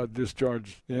 I got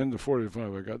discharged. The end of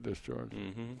 45, I got discharged.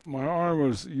 Mm-hmm. My arm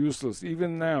was useless.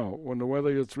 Even now, when the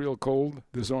weather gets real cold,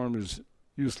 this arm is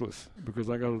useless because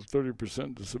I got a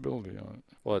 30% disability on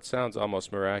it. Well, it sounds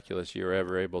almost miraculous you were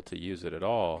ever able to use it at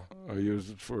all. I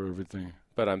use it for everything.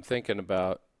 But I'm thinking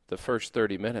about the first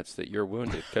 30 minutes that you're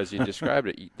wounded, because you described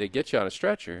it. They get you on a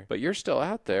stretcher, but you're still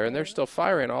out there, and they're still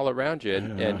firing all around you,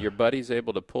 and your buddy's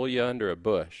able to pull you under a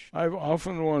bush. I've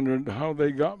often wondered how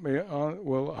they got me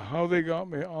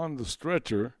on the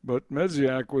stretcher, but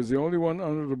Meziak was the only one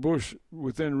under the bush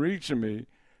within reach of me,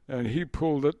 and he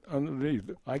pulled it underneath.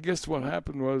 I guess what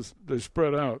happened was they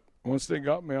spread out once they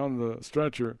got me on the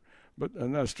stretcher,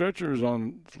 and that stretcher is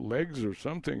on legs or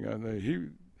something, and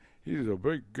he's a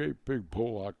great big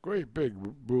Polak, great big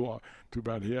Bulak. Too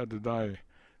bad he had to die.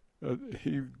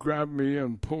 He grabbed me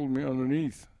and pulled me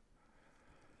underneath.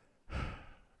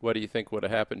 What do you think would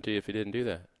have happened to you if he didn't do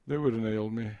that? They would have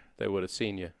nailed me. they would have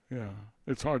seen you. Yeah.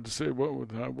 It's hard to say what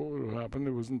would have happened.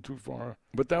 It wasn't too far.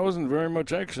 But that wasn't very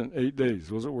much action, 8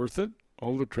 days. Was it worth it?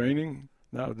 All the training?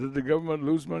 Now, did the government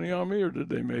lose money on me, or did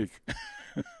they make?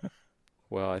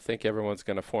 Well, I think everyone's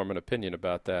going to form an opinion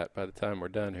about that by the time we're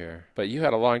done here. But you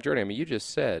had a long journey. I mean, you just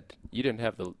said you didn't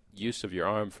have the use of your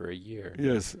arm for a year.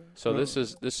 Yes. So this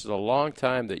is a long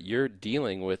time that you're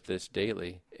dealing with this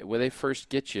daily. When they first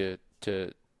get you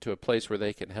to a place where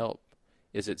they can help,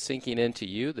 is it sinking into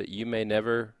you that you may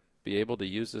never be able to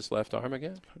use this left arm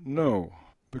again? No,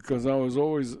 because I was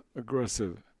always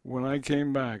aggressive. When I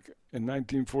came back in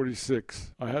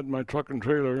 1946, I had my truck and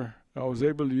trailer. I was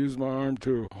able to use my arm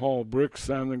to haul bricks,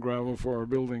 sand, and gravel for our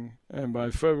building. And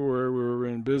by February, we were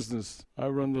in business. I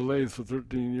run the lathe for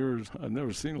 13 years. I'd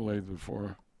never seen a lathe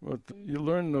before. But you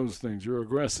learn those things. You're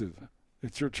aggressive.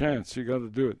 It's your chance. You got to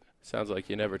do it. Sounds like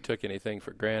you never took anything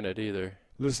for granted either.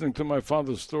 Listening to my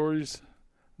father's stories,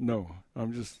 no.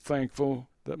 I'm just thankful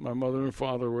that my mother and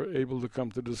father were able to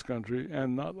come to this country.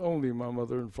 And not only my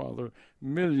mother and father,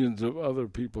 millions of other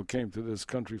people came to this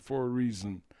country for a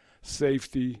reason.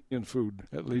 Safety and food.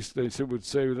 At least they would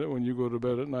say that when you go to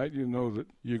bed at night, you know that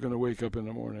you're going to wake up in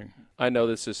the morning. I know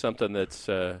this is something that's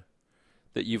that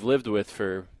you've lived with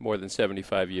for more than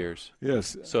 75 years.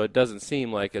 Yes. So it doesn't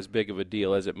seem like as big of a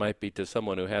deal as it might be to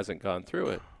someone who hasn't gone through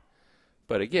it.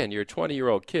 But again, you're a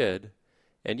 20-year-old kid,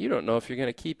 and you don't know if you're going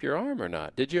to keep your arm or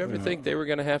not. Did you ever think they were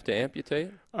going to have to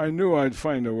amputate? I knew I'd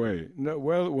find a way. No,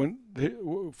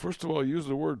 well, first of all, use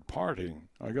the word parting.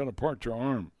 I got to part your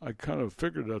arm. I kind of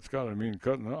figured that's got to mean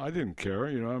cutting. I didn't care.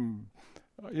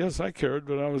 Yes, I cared,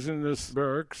 but I was in this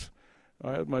barracks.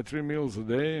 I had my 3 meals a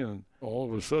day, and all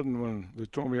of a sudden, when they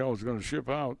told me I was going to ship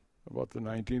out, about the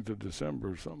 19th of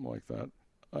December or something like that,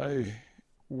 I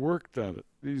worked at it.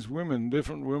 These women,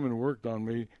 different women, worked on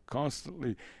me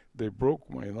constantly. They broke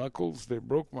my knuckles. They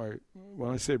broke when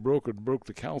I say broke, it broke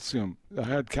the calcium. I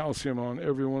had calcium on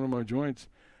every one of my joints,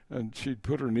 and she'd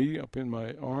put her knee up in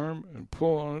my arm and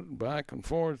pull on it back and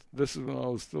forth. This is when I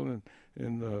was still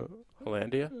in the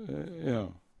Hollandia? Yeah.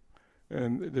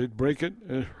 And they'd break it,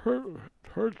 and it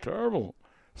hurt terrible,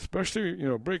 especially,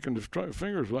 breaking the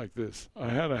fingers like this. I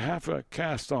had a half a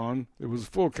cast on. It was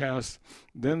a full cast.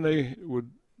 Then they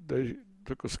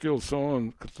took a skilled saw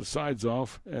and cut the sides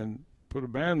off and put a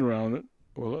band around it.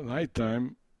 Well, at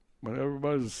nighttime, when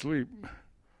everybody's asleep,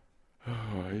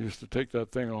 I used to take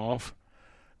that thing off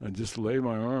and just lay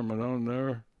my arm down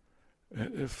there.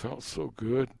 And it felt so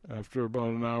good. After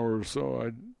about an hour or so,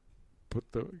 I'd put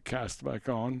the cast back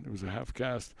on. It was a half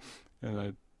cast. And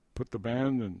I'd put the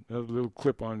band and had a little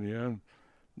clip on the end.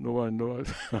 Nobody knew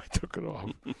I took it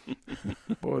off.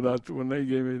 Boy, when they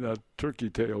gave me that turkey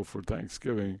tail for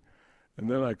Thanksgiving,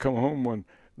 and then I come home when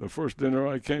the first dinner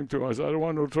I came to, I said, I don't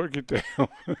want no turkey tail.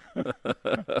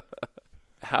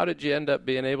 How did you end up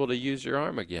being able to use your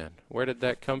arm again? Where did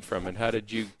that come from? And how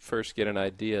did you first get an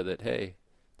idea that, hey,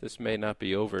 this may not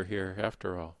be over here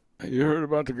after all? You heard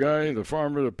about the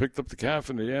farmer that picked up the calf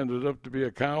and he ended up to be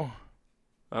a cow?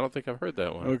 I don't think I've heard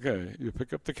that one. Okay, you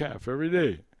pick up the calf every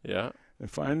day. Yeah. And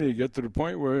finally you get to the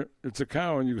point where it's a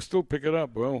cow and you can still pick it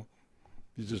up. Well,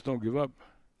 you just don't give up.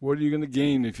 What are you going to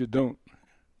gain if you don't?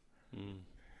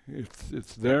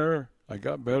 It's there. I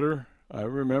got better. I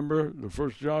remember the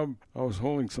first job, I was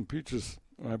holding some peaches,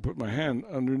 and I put my hand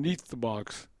underneath the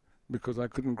box because I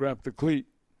couldn't grab the cleat.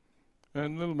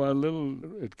 And little by little,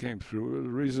 it came through. The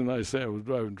reason I say I was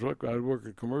driving truck, I'd work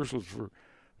at commercials for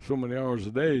so many hours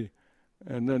a day,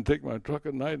 and then take my truck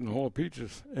at night and haul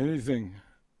peaches. Anything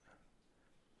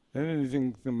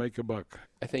to make a buck.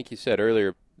 I think you said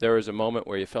earlier there was a moment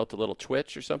where you felt a little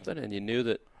twitch or something, and you knew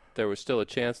that there was still a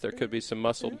chance there could be some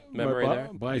muscle memory there?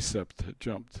 My bicep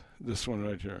jumped, this one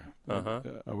right here. Uh-huh.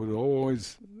 I would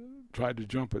always try to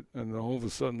jump it, and all of a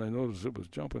sudden I noticed it was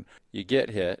jumping. You get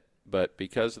hit, but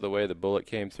because of the way the bullet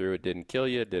came through, it didn't kill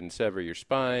you, it didn't sever your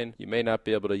spine. You may not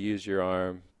be able to use your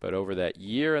arm, but over that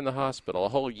year in the hospital, a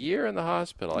whole year in the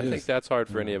hospital, I think that's hard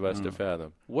for any of us to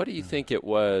fathom. What do you think it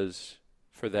was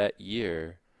for that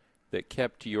year that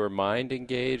kept your mind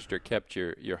engaged or kept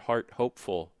your heart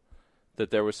hopeful that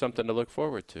there was something to look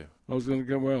forward to? I was going to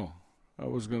get well. I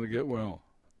was going to get well.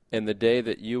 And the day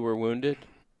that you were wounded,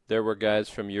 there were guys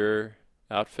from your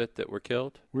outfit that were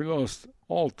killed? We lost,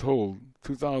 all told,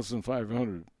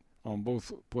 2,500 on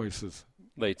both places.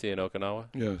 Leyte and Okinawa?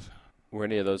 Yes. Were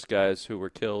any of those guys who were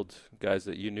killed guys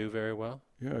that you knew very well?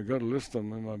 Yeah, I got a list of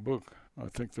them in my book. I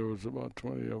think there was about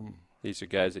 20 of them. These are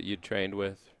guys that you'd trained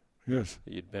with? Yes.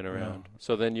 That you'd been around? Yeah.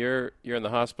 So then you're in the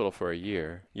hospital for a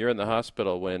year. You're in the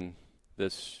hospital when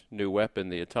this new weapon,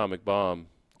 the atomic bomb,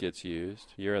 gets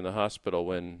used. You're in the hospital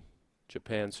when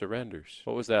Japan surrenders.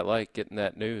 What was that like, getting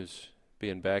that news,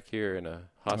 being back here in a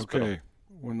hospital? Okay.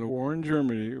 When the war in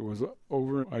Germany was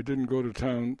over, I didn't go to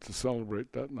town to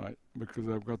celebrate that night because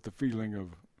I've got the feeling of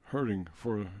hurting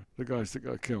for the guys that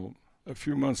got killed. A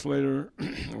few months later,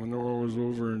 when the war was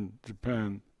over in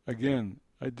Japan, again,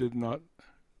 I did not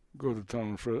go to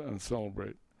town and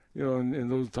celebrate. You know, in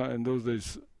those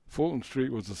days, Fulton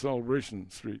Street was a celebration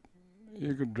street.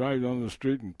 You could drive down the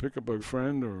street and pick up a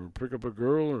friend or pick up a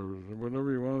girl or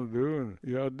whatever you wanted to do, and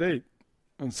you had a date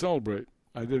and celebrate.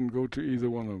 I didn't go to either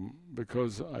one of them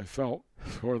because I felt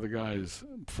for the guys,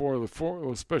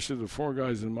 especially the four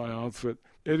guys in my outfit.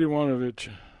 Eddie Wanovich,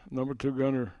 number 2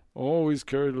 gunner, always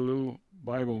carried a little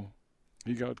Bible.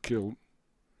 He got killed.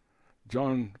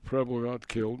 John Preble got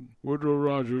killed. Woodrow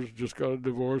Rogers just got a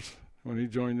divorce when he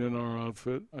joined in our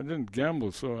outfit. I didn't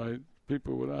gamble, so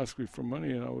people would ask me for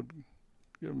money, and I would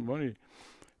give them money.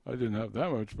 I didn't have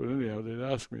that much, but anyhow, they'd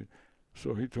ask me.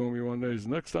 So he told me one day,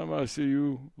 next time I see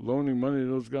you loaning money to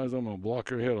those guys, I'm going to block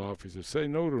your head off. He said, say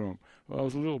no to them. Well, I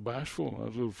was a little bashful. I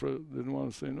was a little didn't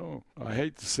want to say no. I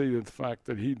hate to see the fact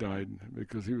that he died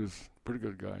because he was a pretty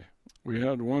good guy. We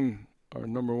had our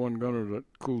number 1 gunner that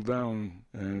cooled down,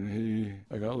 and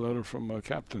I got a letter from a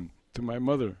captain to my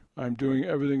mother. I'm doing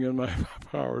everything in my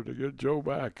power to get Joe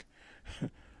back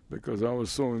because I was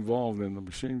so involved in the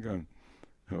machine gun.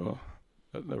 Well,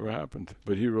 that never happened.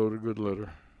 But he wrote a good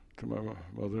letter to my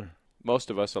mother. Most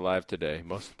of us alive today,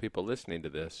 most people listening to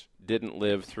this, didn't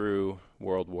live through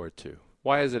World War II.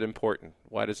 Why is it important?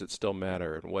 Why does it still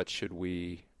matter? And what should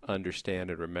we understand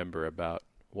and remember about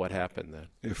what happened then?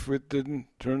 If it didn't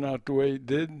turn out the way it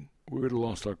did, we would have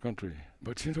lost our country.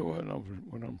 But you know what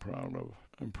I'm proud of?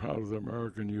 I'm proud of the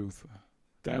American youth.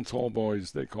 Dance hall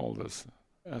boys, they called us.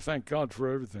 I thank God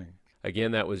for everything.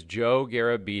 Again, that was Joe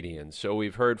Garabedian. So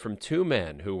we've heard from 2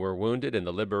 men who were wounded in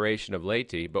the liberation of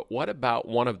Leyte, but what about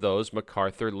one of those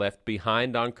MacArthur left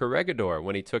behind on Corregidor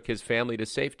when he took his family to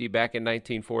safety back in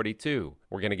 1942?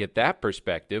 We're going to get that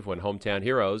perspective when Hometown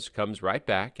Heroes comes right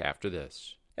back after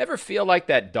this. Ever feel like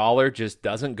that dollar just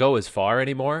doesn't go as far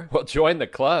anymore? Well, join the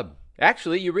club.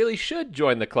 Actually, you really should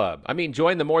join the club. I mean,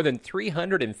 join the more than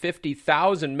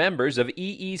 350,000 members of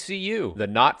EECU, the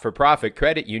not-for-profit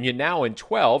credit union now in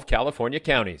 12 California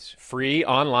counties. Free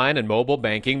online and mobile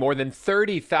banking, more than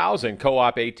 30,000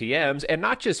 co-op ATMs, and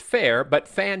not just fair, but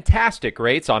fantastic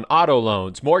rates on auto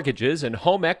loans, mortgages, and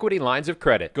home equity lines of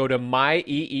credit. Go to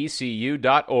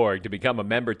myeecu.org to become a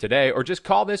member today, or just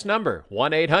call this number,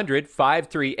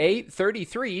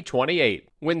 1-800-538-3328.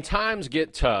 When times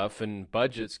get tough and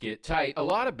budgets get tight, a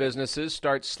lot of businesses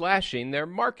start slashing their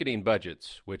marketing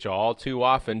budgets, which all too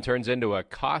often turns into a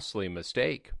costly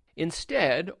mistake.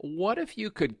 Instead, what if you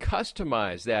could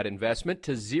customize that investment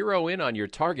to zero in on your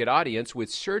target audience with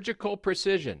surgical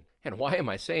precision? And why am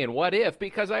I saying what if?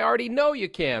 Because I already know you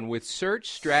can with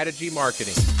Search Strategy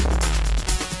Marketing.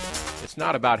 It's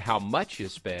not about how much you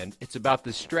spend, it's about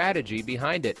the strategy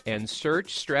behind it. And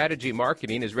Search Strategy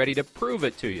Marketing is ready to prove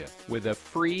it to you with a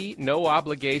free,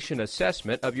 no-obligation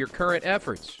assessment of your current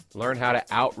efforts. Learn how to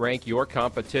outrank your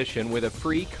competition with a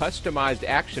free, customized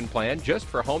action plan just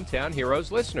for Hometown Heroes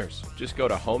listeners. Just go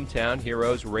to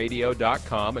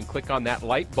hometownheroesradio.com and click on that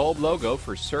light bulb logo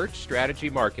for Search Strategy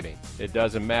Marketing. It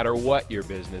doesn't matter what your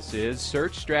business is,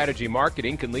 Search Strategy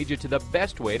Marketing can lead you to the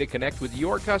best way to connect with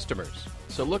your customers.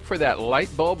 So look for that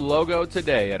light bulb logo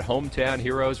today at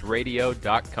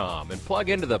hometownheroesradio.com and plug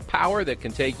into the power that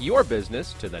can take your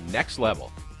business to the next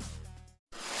level.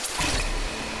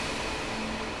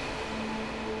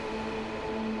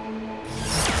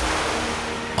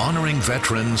 Honoring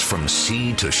veterans from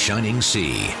sea to shining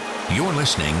sea. You're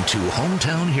listening to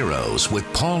Hometown Heroes with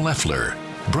Paul Leffler.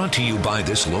 Brought to you by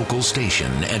this local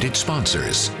station and its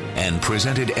sponsors, and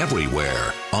presented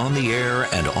everywhere, on the air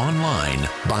and online,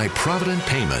 by Provident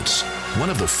Payments, one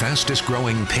of the fastest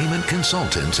growing payment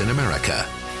consultants in America.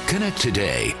 Connect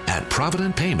today at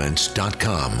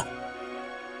providentpayments.com.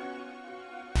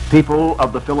 People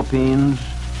of the Philippines,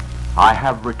 I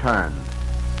have returned.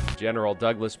 General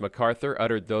Douglas MacArthur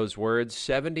uttered those words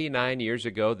 79 years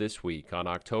ago this week on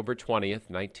October 20th,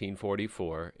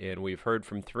 1944, and we've heard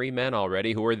from 3 men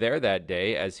already who were there that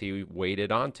day as he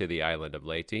waded onto the island of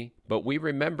Leyte. But we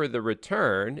remember the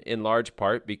return in large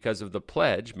part because of the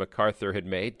pledge MacArthur had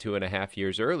made 2.5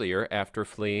 years earlier after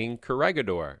fleeing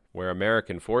Corregidor. where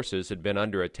American forces had been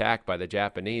under attack by the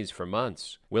Japanese for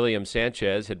months. William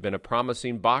Sanchez had been a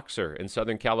promising boxer in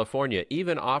Southern California,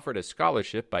 even offered a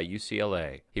scholarship by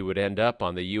UCLA. He would end up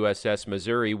on the USS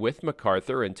Missouri with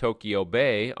MacArthur in Tokyo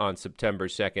Bay on September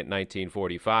 2,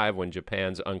 1945, when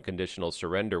Japan's unconditional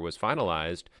surrender was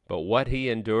finalized. But what he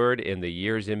endured in the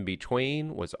years in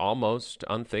between was almost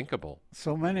unthinkable.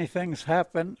 So many things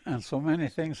happen, and so many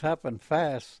things happen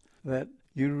fast, that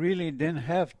you really didn't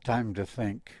have time to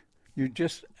think. You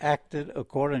just acted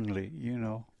accordingly,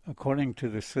 according to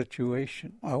the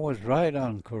situation. I was right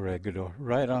on Corregidor,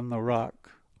 right on the rock.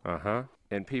 Uh-huh.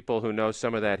 And people who know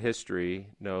some of that history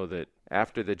know that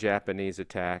after the Japanese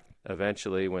attack,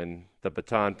 eventually when the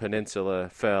Bataan Peninsula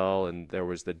fell and there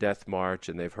was the death march,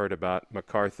 and they've heard about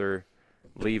MacArthur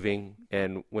leaving,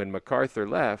 and when MacArthur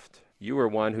left, you were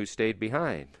one who stayed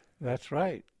behind. That's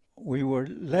right. We were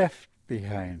left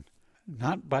behind,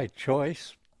 not by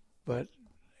choice, but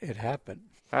it happened.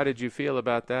 How did you feel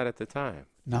about that at the time?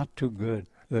 Not too good.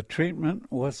 The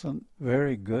treatment wasn't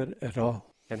very good at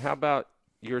all. And how about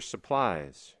your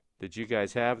supplies? Did you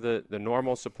guys have the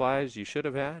normal supplies you should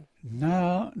have had?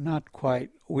 No, not quite.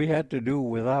 We had to do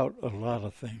without a lot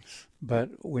of things, but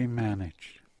we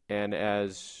managed. And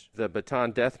as the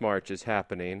Bataan Death March is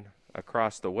happening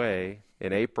across the way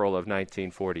in April of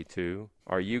 1942,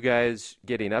 are you guys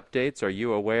getting updates? Are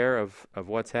you aware of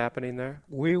what's happening there?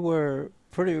 We were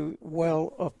pretty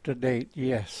well up to date,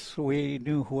 yes. We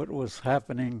knew what was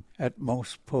happening at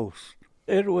most posts.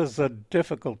 It was a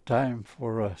difficult time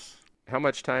for us. How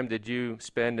much time did you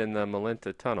spend in the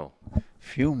Malinta Tunnel?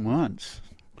 Few months.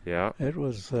 Yeah. It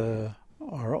was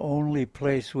our only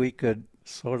place we could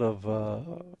sort of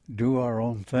do our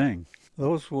own thing.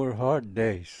 Those were hard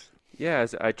days.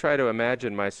 Yes, I try to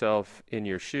imagine myself in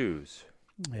your shoes.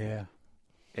 Yeah.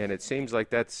 And it seems like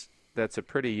that's a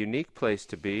pretty unique place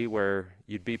to be, where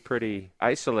you'd be pretty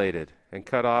isolated and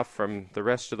cut off from the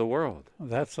rest of the world.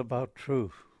 That's about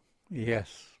true.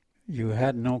 Yes. You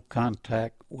had no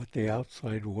contact with the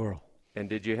outside world. And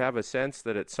did you have a sense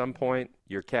that at some point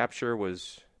your capture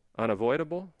was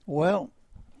unavoidable? Well,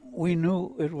 we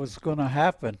knew it was going to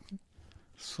happen,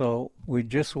 so we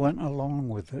just went along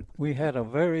with it. We had a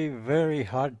very, very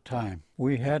hard time.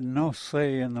 We had no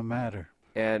say in the matter.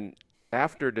 And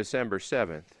after December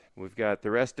 7th, we've got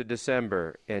the rest of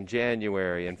December and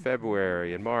January and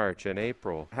February and March and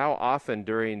April. How often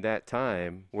during that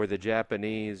time were the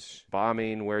Japanese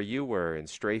bombing where you were and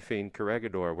strafing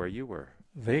Corregidor where you were?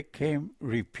 They came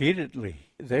repeatedly.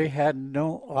 They had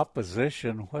no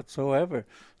opposition whatsoever,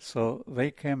 so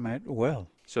they came at will.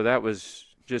 So that was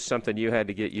just something you had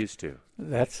to get used to.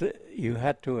 That's it. You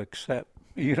had to accept.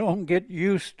 You don't get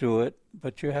used to it,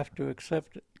 but you have to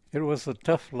accept it. It was a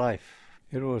tough life.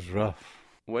 It was rough.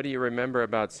 What do you remember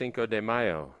about Cinco de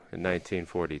Mayo in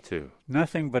 1942?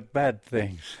 Nothing but bad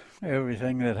things.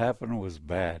 Everything that happened was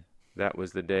bad. That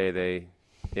was the day they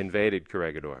invaded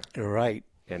Corregidor. Right.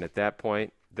 And at that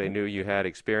point, they knew you had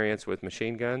experience with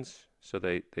machine guns, so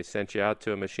they sent you out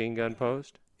to a machine gun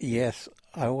post? Yes,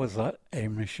 I was at a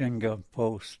machine gun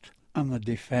post on the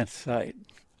defense side.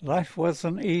 Life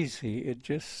wasn't easy. It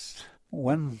just,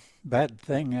 one bad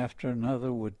thing after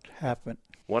another would happen.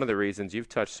 One of the reasons you've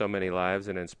touched so many lives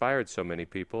and inspired so many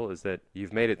people is that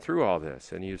you've made it through all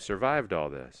this and you've survived all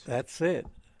this. That's it.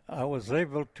 I was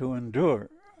able to endure,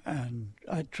 and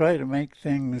I try to make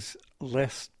things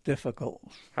less difficult.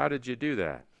 How did you do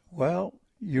that? Well,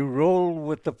 you roll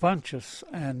with the punches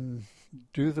and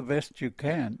do the best you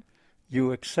can.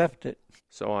 You accept it.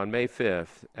 So on May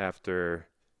 5th, after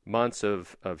months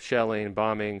of shelling,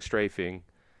 bombing, strafing,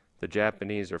 the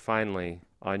Japanese are finally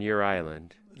on your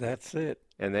island. That's it.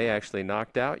 And they actually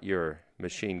knocked out your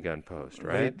machine gun post,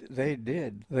 right? They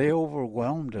did. They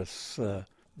overwhelmed us.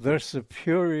 Their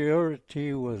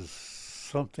superiority was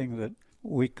something that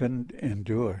we couldn't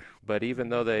endure. But even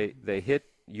though they hit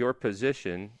your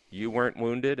position, you weren't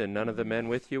wounded and none of the men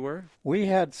with you were? We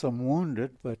had some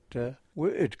wounded, but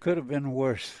it could have been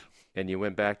worse. And you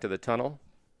went back to the tunnel?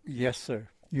 Yes, sir.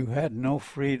 You had no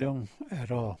freedom at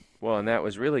all. Well, and that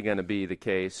was really going to be the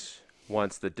case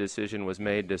once the decision was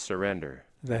made to surrender.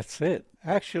 That's it.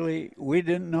 Actually, we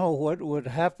didn't know what would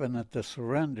happen at the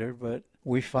surrender, but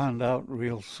we found out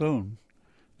real soon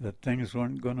that things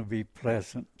weren't going to be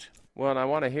pleasant. Well, and I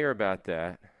want to hear about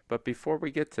that. But before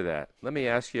we get to that, let me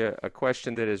ask you a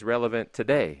question that is relevant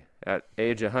today at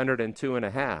age 102 and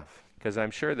a half, because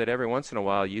I'm sure that every once in a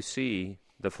while you see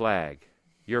the flag,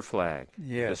 your flag,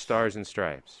 yes, the stars and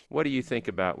stripes. What do you think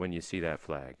about when you see that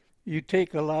flag? You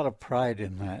take a lot of pride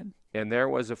in that. And there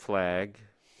was a flag,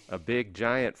 a big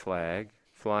giant flag,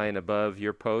 flying above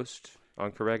your post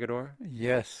on Corregidor?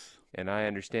 Yes. And I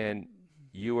understand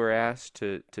you were asked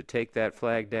to take that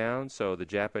flag down so the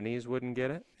Japanese wouldn't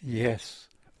get it? Yes.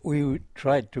 We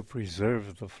tried to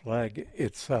preserve the flag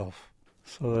itself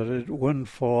so that it wouldn't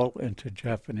fall into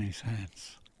Japanese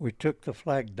hands. We took the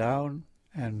flag down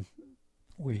and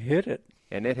we hid it.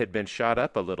 And it had been shot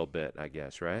up a little bit, I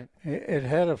guess, right? It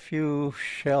had a few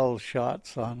shell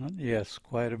shots on it, yes,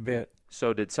 quite a bit.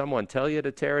 So did someone tell you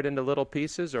to tear it into little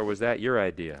pieces, or was that your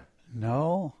idea?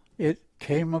 No, it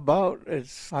came about.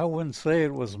 I wouldn't say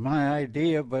it was my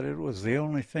idea, but it was the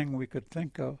only thing we could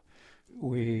think of.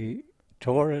 We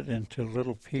tore it into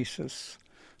little pieces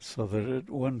so that it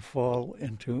wouldn't fall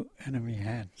into enemy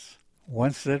hands.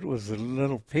 Once it was the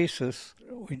little pieces,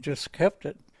 we just kept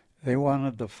it. They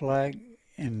wanted the flag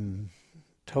in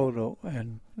toto,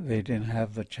 and they didn't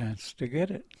have the chance to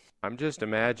get it. I'm just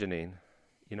imagining,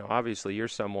 obviously you're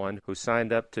someone who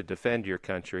signed up to defend your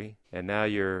country, and now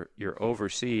you're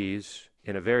overseas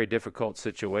in a very difficult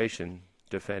situation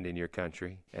defending your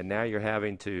country, and now you're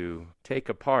having to take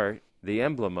apart the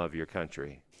emblem of your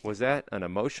country. Was that an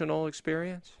emotional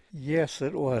experience? Yes,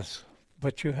 it was.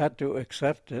 But you had to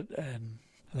accept it, and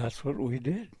that's what we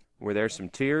did. Were there some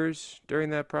tears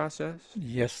during that process?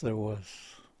 Yes, there was.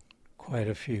 Quite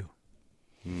a few.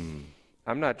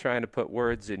 I'm not trying to put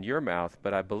words in your mouth,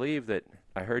 but I believe that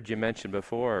I heard you mention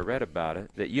before or read about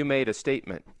it, that you made a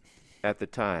statement at the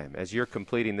time, as you're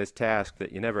completing this task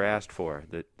that you never asked for,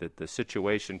 that the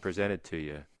situation presented to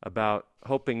you, about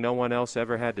hoping no one else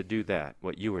ever had to do that,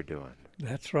 what you were doing.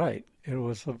 That's right. It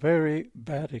was a very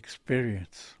bad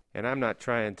experience. And I'm not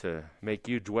trying to make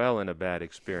you dwell in a bad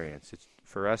experience. It's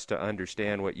for us to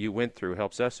understand what you went through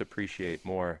helps us appreciate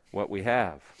more what we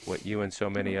have, what you and so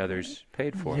many others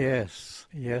paid for. Yes,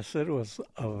 it was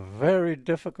a very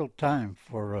difficult time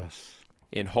for us.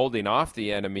 In holding off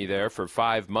the enemy there for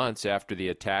 5 months after the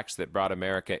attacks that brought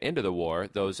America into the war,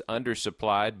 those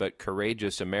undersupplied but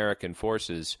courageous American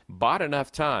forces bought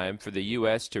enough time for the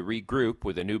U.S. to regroup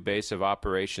with a new base of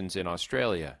operations in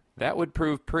Australia. That would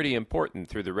prove pretty important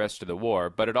through the rest of the war,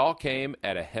 but it all came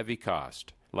at a heavy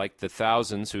cost. Like the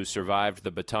thousands who survived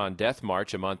the Bataan Death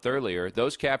March a month earlier,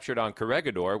 those captured on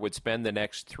Corregidor would spend the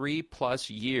next 3+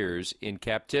 years in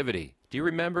captivity. Do you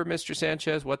remember, Mr.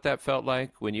 Sanchez, what that felt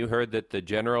like when you heard that the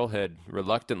general had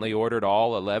reluctantly ordered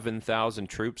all 11,000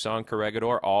 troops on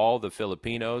Corregidor, all the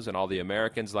Filipinos and all the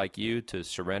Americans like you, to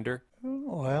surrender?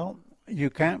 Well, you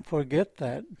can't forget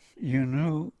that. You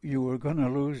knew you were going to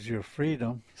lose your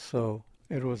freedom, so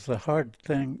it was a hard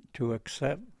thing to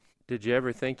accept. Did you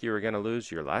ever think you were going to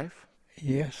lose your life?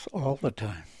 Yes, all the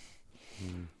time.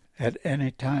 At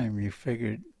any time you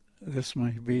figured this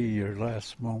might be your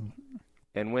last moment.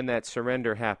 And when that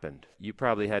surrender happened, you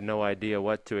probably had no idea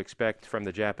what to expect from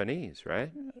the Japanese,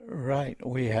 right? Right.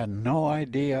 We had no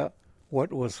idea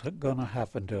what was going to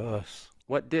happen to us.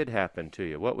 What did happen to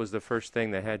you? What was the first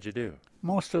thing they had you do?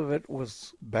 Most of it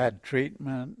was bad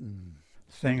treatment and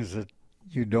things that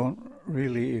you don't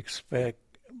really expect,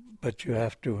 but you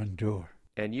have to endure.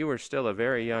 And you were still a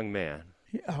very young man.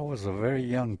 I was a very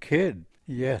young kid,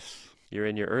 yes. You're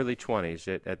in your early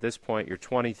 20s. At this point, you're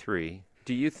 23.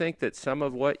 Do you think that some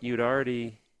of what you'd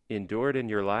already endured in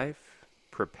your life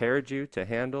prepared you to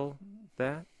handle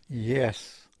that?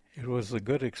 Yes. It was a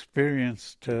good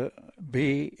experience to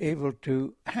be able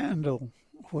to handle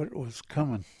what was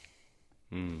coming.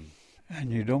 And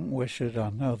you don't wish it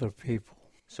on other people.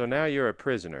 So now you're a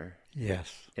prisoner.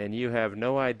 Yes. And you have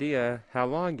no idea how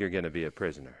long you're going to be a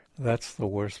prisoner. That's the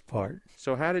worst part.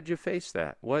 So how did you face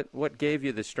that? What gave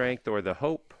you the strength or the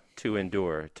hope to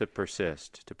endure, to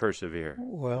persist, to persevere?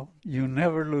 Well, you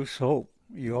never lose hope.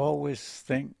 You always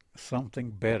think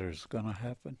something better is going to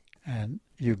happen. And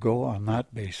you go on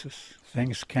that basis.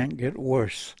 Things can't get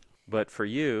worse. But for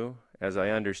you, as I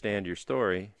understand your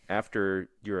story, after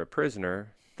you're a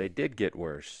prisoner, they did get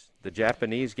worse. The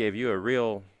Japanese gave you a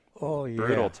real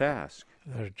brutal task.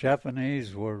 The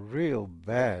Japanese were real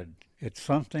bad. It's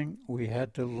something we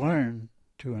had to learn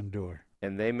to endure.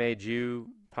 And they made you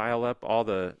pile up all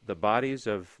the bodies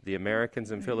of the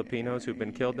Americans and Filipinos who've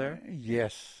been killed there?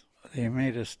 Yes. They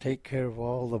made us take care of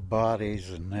all the bodies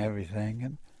and everything,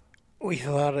 and we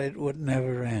thought it would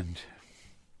never end.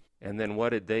 And then what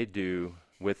did they do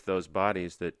with those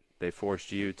bodies that they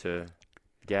forced you to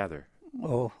gather?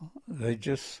 Oh, they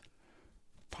just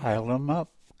piled them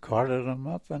up, carted them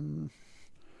up, and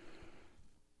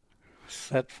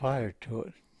set fire to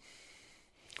it.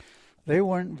 They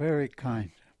weren't very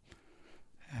kind.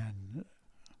 And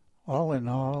all in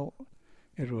all,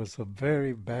 it was a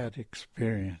very bad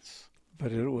experience.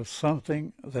 But it was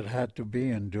something that had to be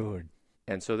endured.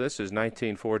 And so this is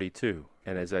 1942.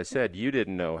 And as I said, you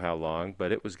didn't know how long,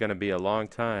 but it was going to be a long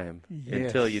time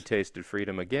until you tasted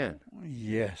freedom again.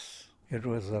 Yes. It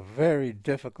was a very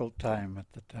difficult time at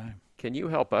the time. Can you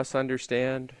help us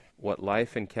understand what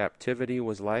life in captivity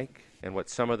was like and what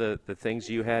some of the things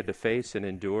you had to face and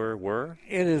endure were?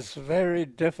 It is very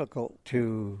difficult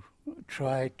to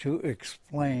try to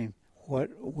explain what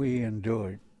we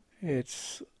endured.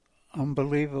 It's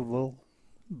unbelievable,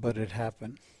 but it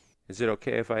happened. Is it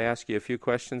okay if I ask you a few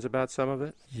questions about some of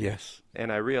it? Yes. And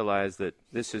I realize that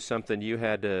this is something you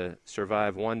had to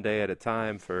survive one day at a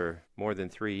time for more than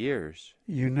 3 years.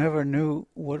 You never knew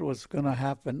what was going to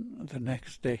happen the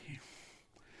next day.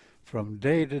 From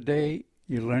day to day,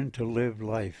 you learn to live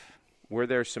life. Were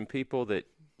there some people that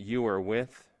you were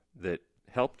with that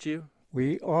helped you?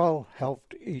 We all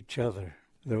helped each other.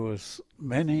 There was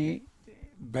many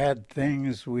bad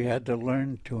things we had to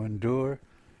learn to endure,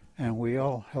 and we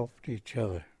all helped each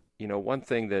other. You know, one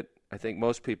thing that I think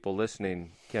most people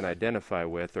listening can identify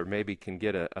with, or maybe can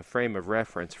get a frame of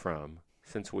reference from,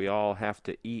 since we all have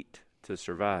to eat to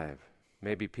survive.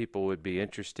 Maybe people would be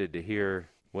interested to hear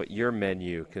what your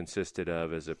menu consisted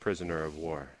of as a prisoner of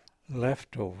war.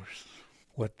 Leftovers.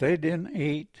 What they didn't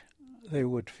eat, they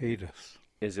would feed us.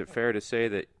 Is it fair to say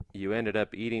that you ended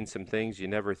up eating some things you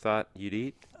never thought you'd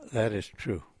eat? That is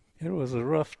true. It was a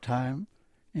rough time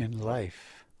in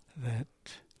life that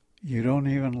you don't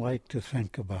even like to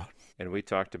think about. And we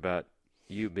talked about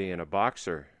you being a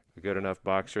boxer, a good enough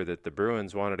boxer that the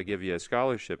Bruins wanted to give you a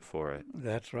scholarship for it.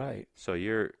 That's right. So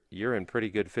you're in pretty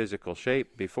good physical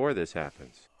shape before this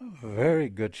happens. Very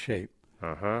good shape.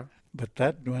 Uh-huh. But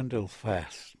that dwindled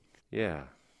fast. Yeah.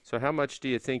 So how much do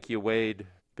you think you weighed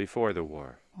before the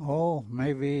war? Oh,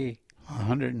 maybe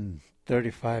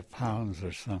 135 pounds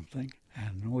or something.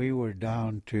 And we were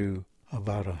down to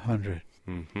about 100.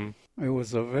 Mm-hmm. It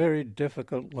was a very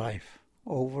difficult life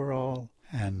overall,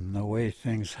 and the way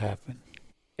things happened.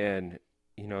 And,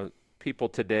 you know, people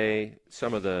today,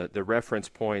 some of the reference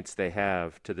points they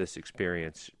have to this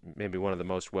experience, maybe one of the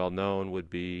most well-known would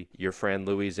be your friend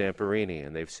Louis Zamperini,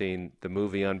 and they've seen the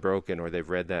movie Unbroken, or they've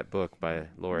read that book by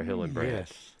Laura Hillenbrand.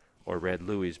 Yes. Or read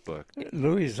Louis' book.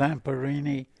 Louis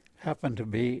Zamperini happened to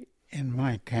be in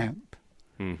my camp,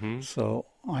 so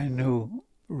I knew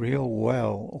real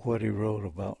well what he wrote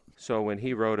about. So when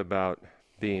he wrote about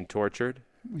being tortured,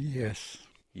 yes,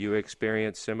 you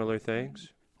experienced similar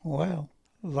things? Well,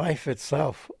 life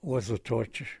itself was a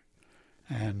torture,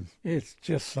 and it's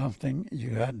just something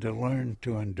you had to learn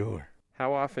to endure.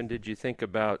 How often did you think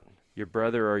about your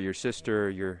brother or your sister or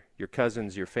your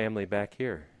cousins, your family back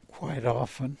here? Quite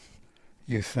often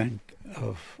you think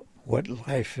of what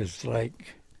life is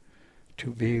like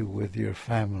to be with your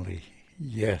family.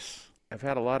 Yes. I've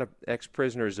had a lot of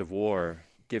ex-prisoners of war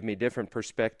give me different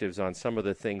perspectives on some of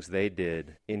the things they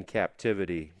did in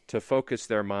captivity to focus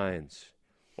their minds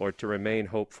or to remain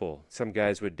hopeful. Some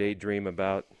guys would daydream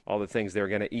about all the things they were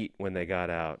going to eat when they got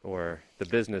out or the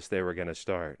business they were going to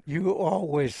start. You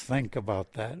always think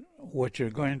about that, what you're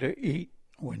going to eat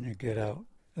when you get out.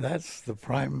 That's the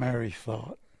primary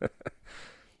thought.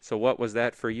 So what was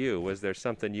that for you? Was there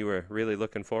something you were really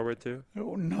looking forward to?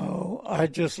 No, I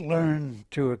just learned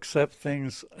to accept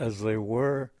things as they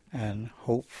were and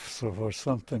hope for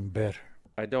something better.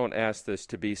 I don't ask this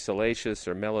to be salacious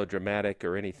or melodramatic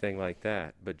or anything like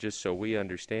that, but just so we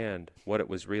understand what it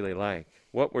was really like.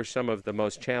 What were some of the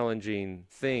most challenging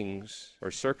things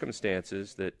or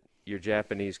circumstances that your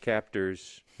Japanese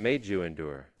captors made you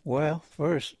endure? Well,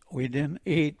 first, we didn't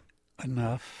eat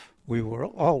enough. We were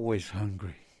always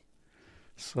hungry.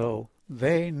 So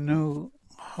they knew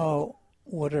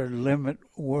what our limit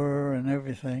were and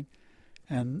everything,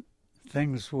 and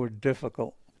things were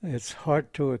difficult. It's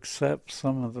hard to accept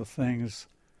some of the things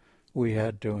we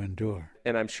had to endure.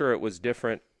 And I'm sure it was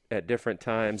different at different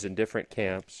times in different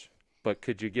camps, but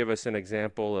could you give us an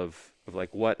example of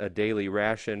like what a daily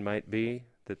ration might be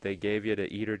that they gave you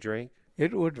to eat or drink?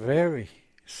 It would vary.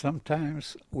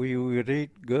 Sometimes we would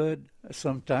eat good,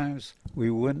 sometimes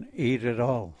we wouldn't eat at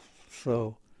all.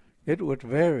 So it would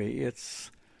vary.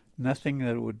 It's nothing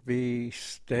that would be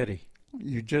steady.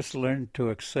 You just learn to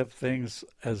accept things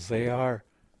as they are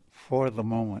for the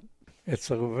moment.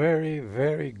 It's a very,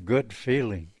 very good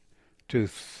feeling to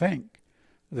think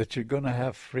that you're going to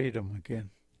have freedom again.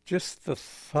 Just the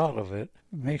thought of it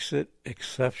makes it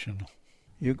exceptional.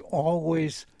 You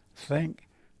always think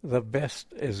the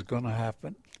best is going to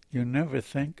happen. You never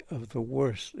think of the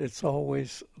worst. It's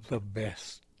always the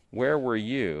best. Where were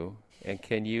you, and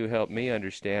can you help me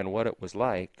understand what it was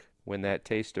like when that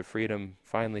taste of freedom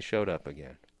finally showed up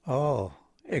again? Oh,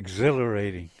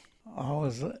 exhilarating. I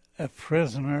was a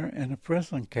prisoner in a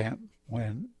prison camp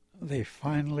when they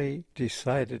finally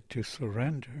decided to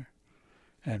surrender.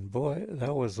 And boy,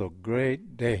 that was a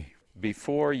great day.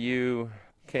 Before you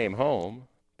came home,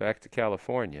 back to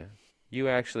California, you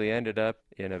actually ended up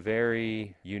in a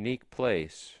very unique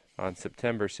place on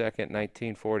September 2nd,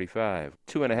 1945.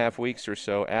 2.5 weeks or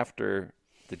so after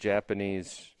the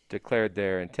Japanese declared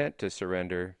their intent to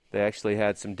surrender, they actually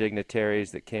had some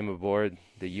dignitaries that came aboard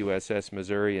the USS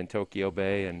Missouri in Tokyo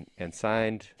Bay and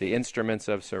signed the instruments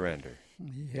of surrender.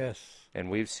 Yes. And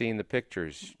we've seen the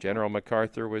pictures. General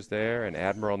MacArthur was there, and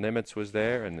Admiral Nimitz was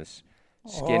there, and this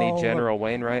skinny General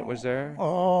Wainwright was there.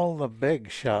 All the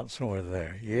big shots were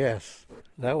there, yes.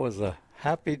 That was a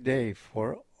happy day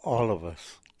for all of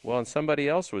us. Well, and somebody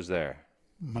else was there.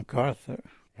 MacArthur.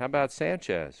 How about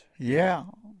Sanchez? Yeah,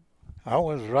 I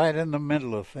was right in the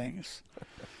middle of things.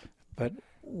 But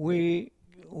we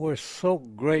were so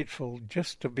grateful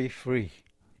just to be free.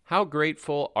 How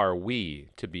grateful are we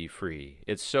to be free?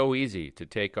 It's so easy to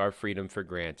take our freedom for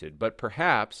granted, but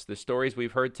perhaps the stories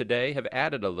we've heard today have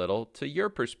added a little to your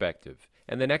perspective.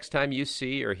 And the next time you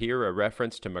see or hear a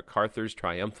reference to MacArthur's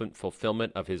triumphant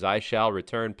fulfillment of his I shall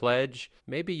return pledge,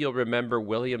 maybe you'll remember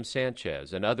William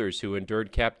Sanchez and others who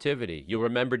endured captivity. You'll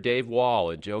remember Dave Wall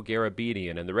and Joe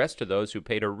Garabedian and the rest of those who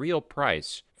paid a real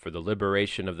price for the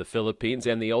liberation of the Philippines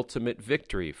and the ultimate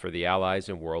victory for the Allies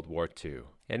in World War II.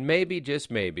 And maybe,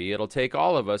 just maybe, it'll take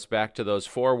all of us back to those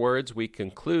 4 words we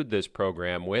conclude this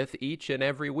program with each and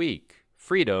every week.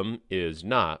 Freedom is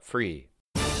not free.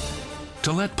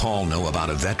 To let Paul know about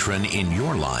a veteran in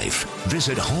your life,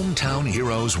 visit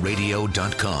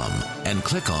hometownheroesradio.com and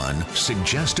click on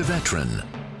Suggest a Veteran.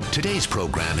 Today's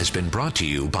program has been brought to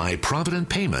you by Provident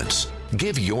Payments.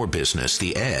 Give your business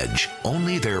the edge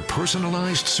only their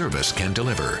personalized service can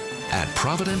deliver at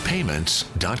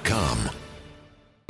providentpayments.com.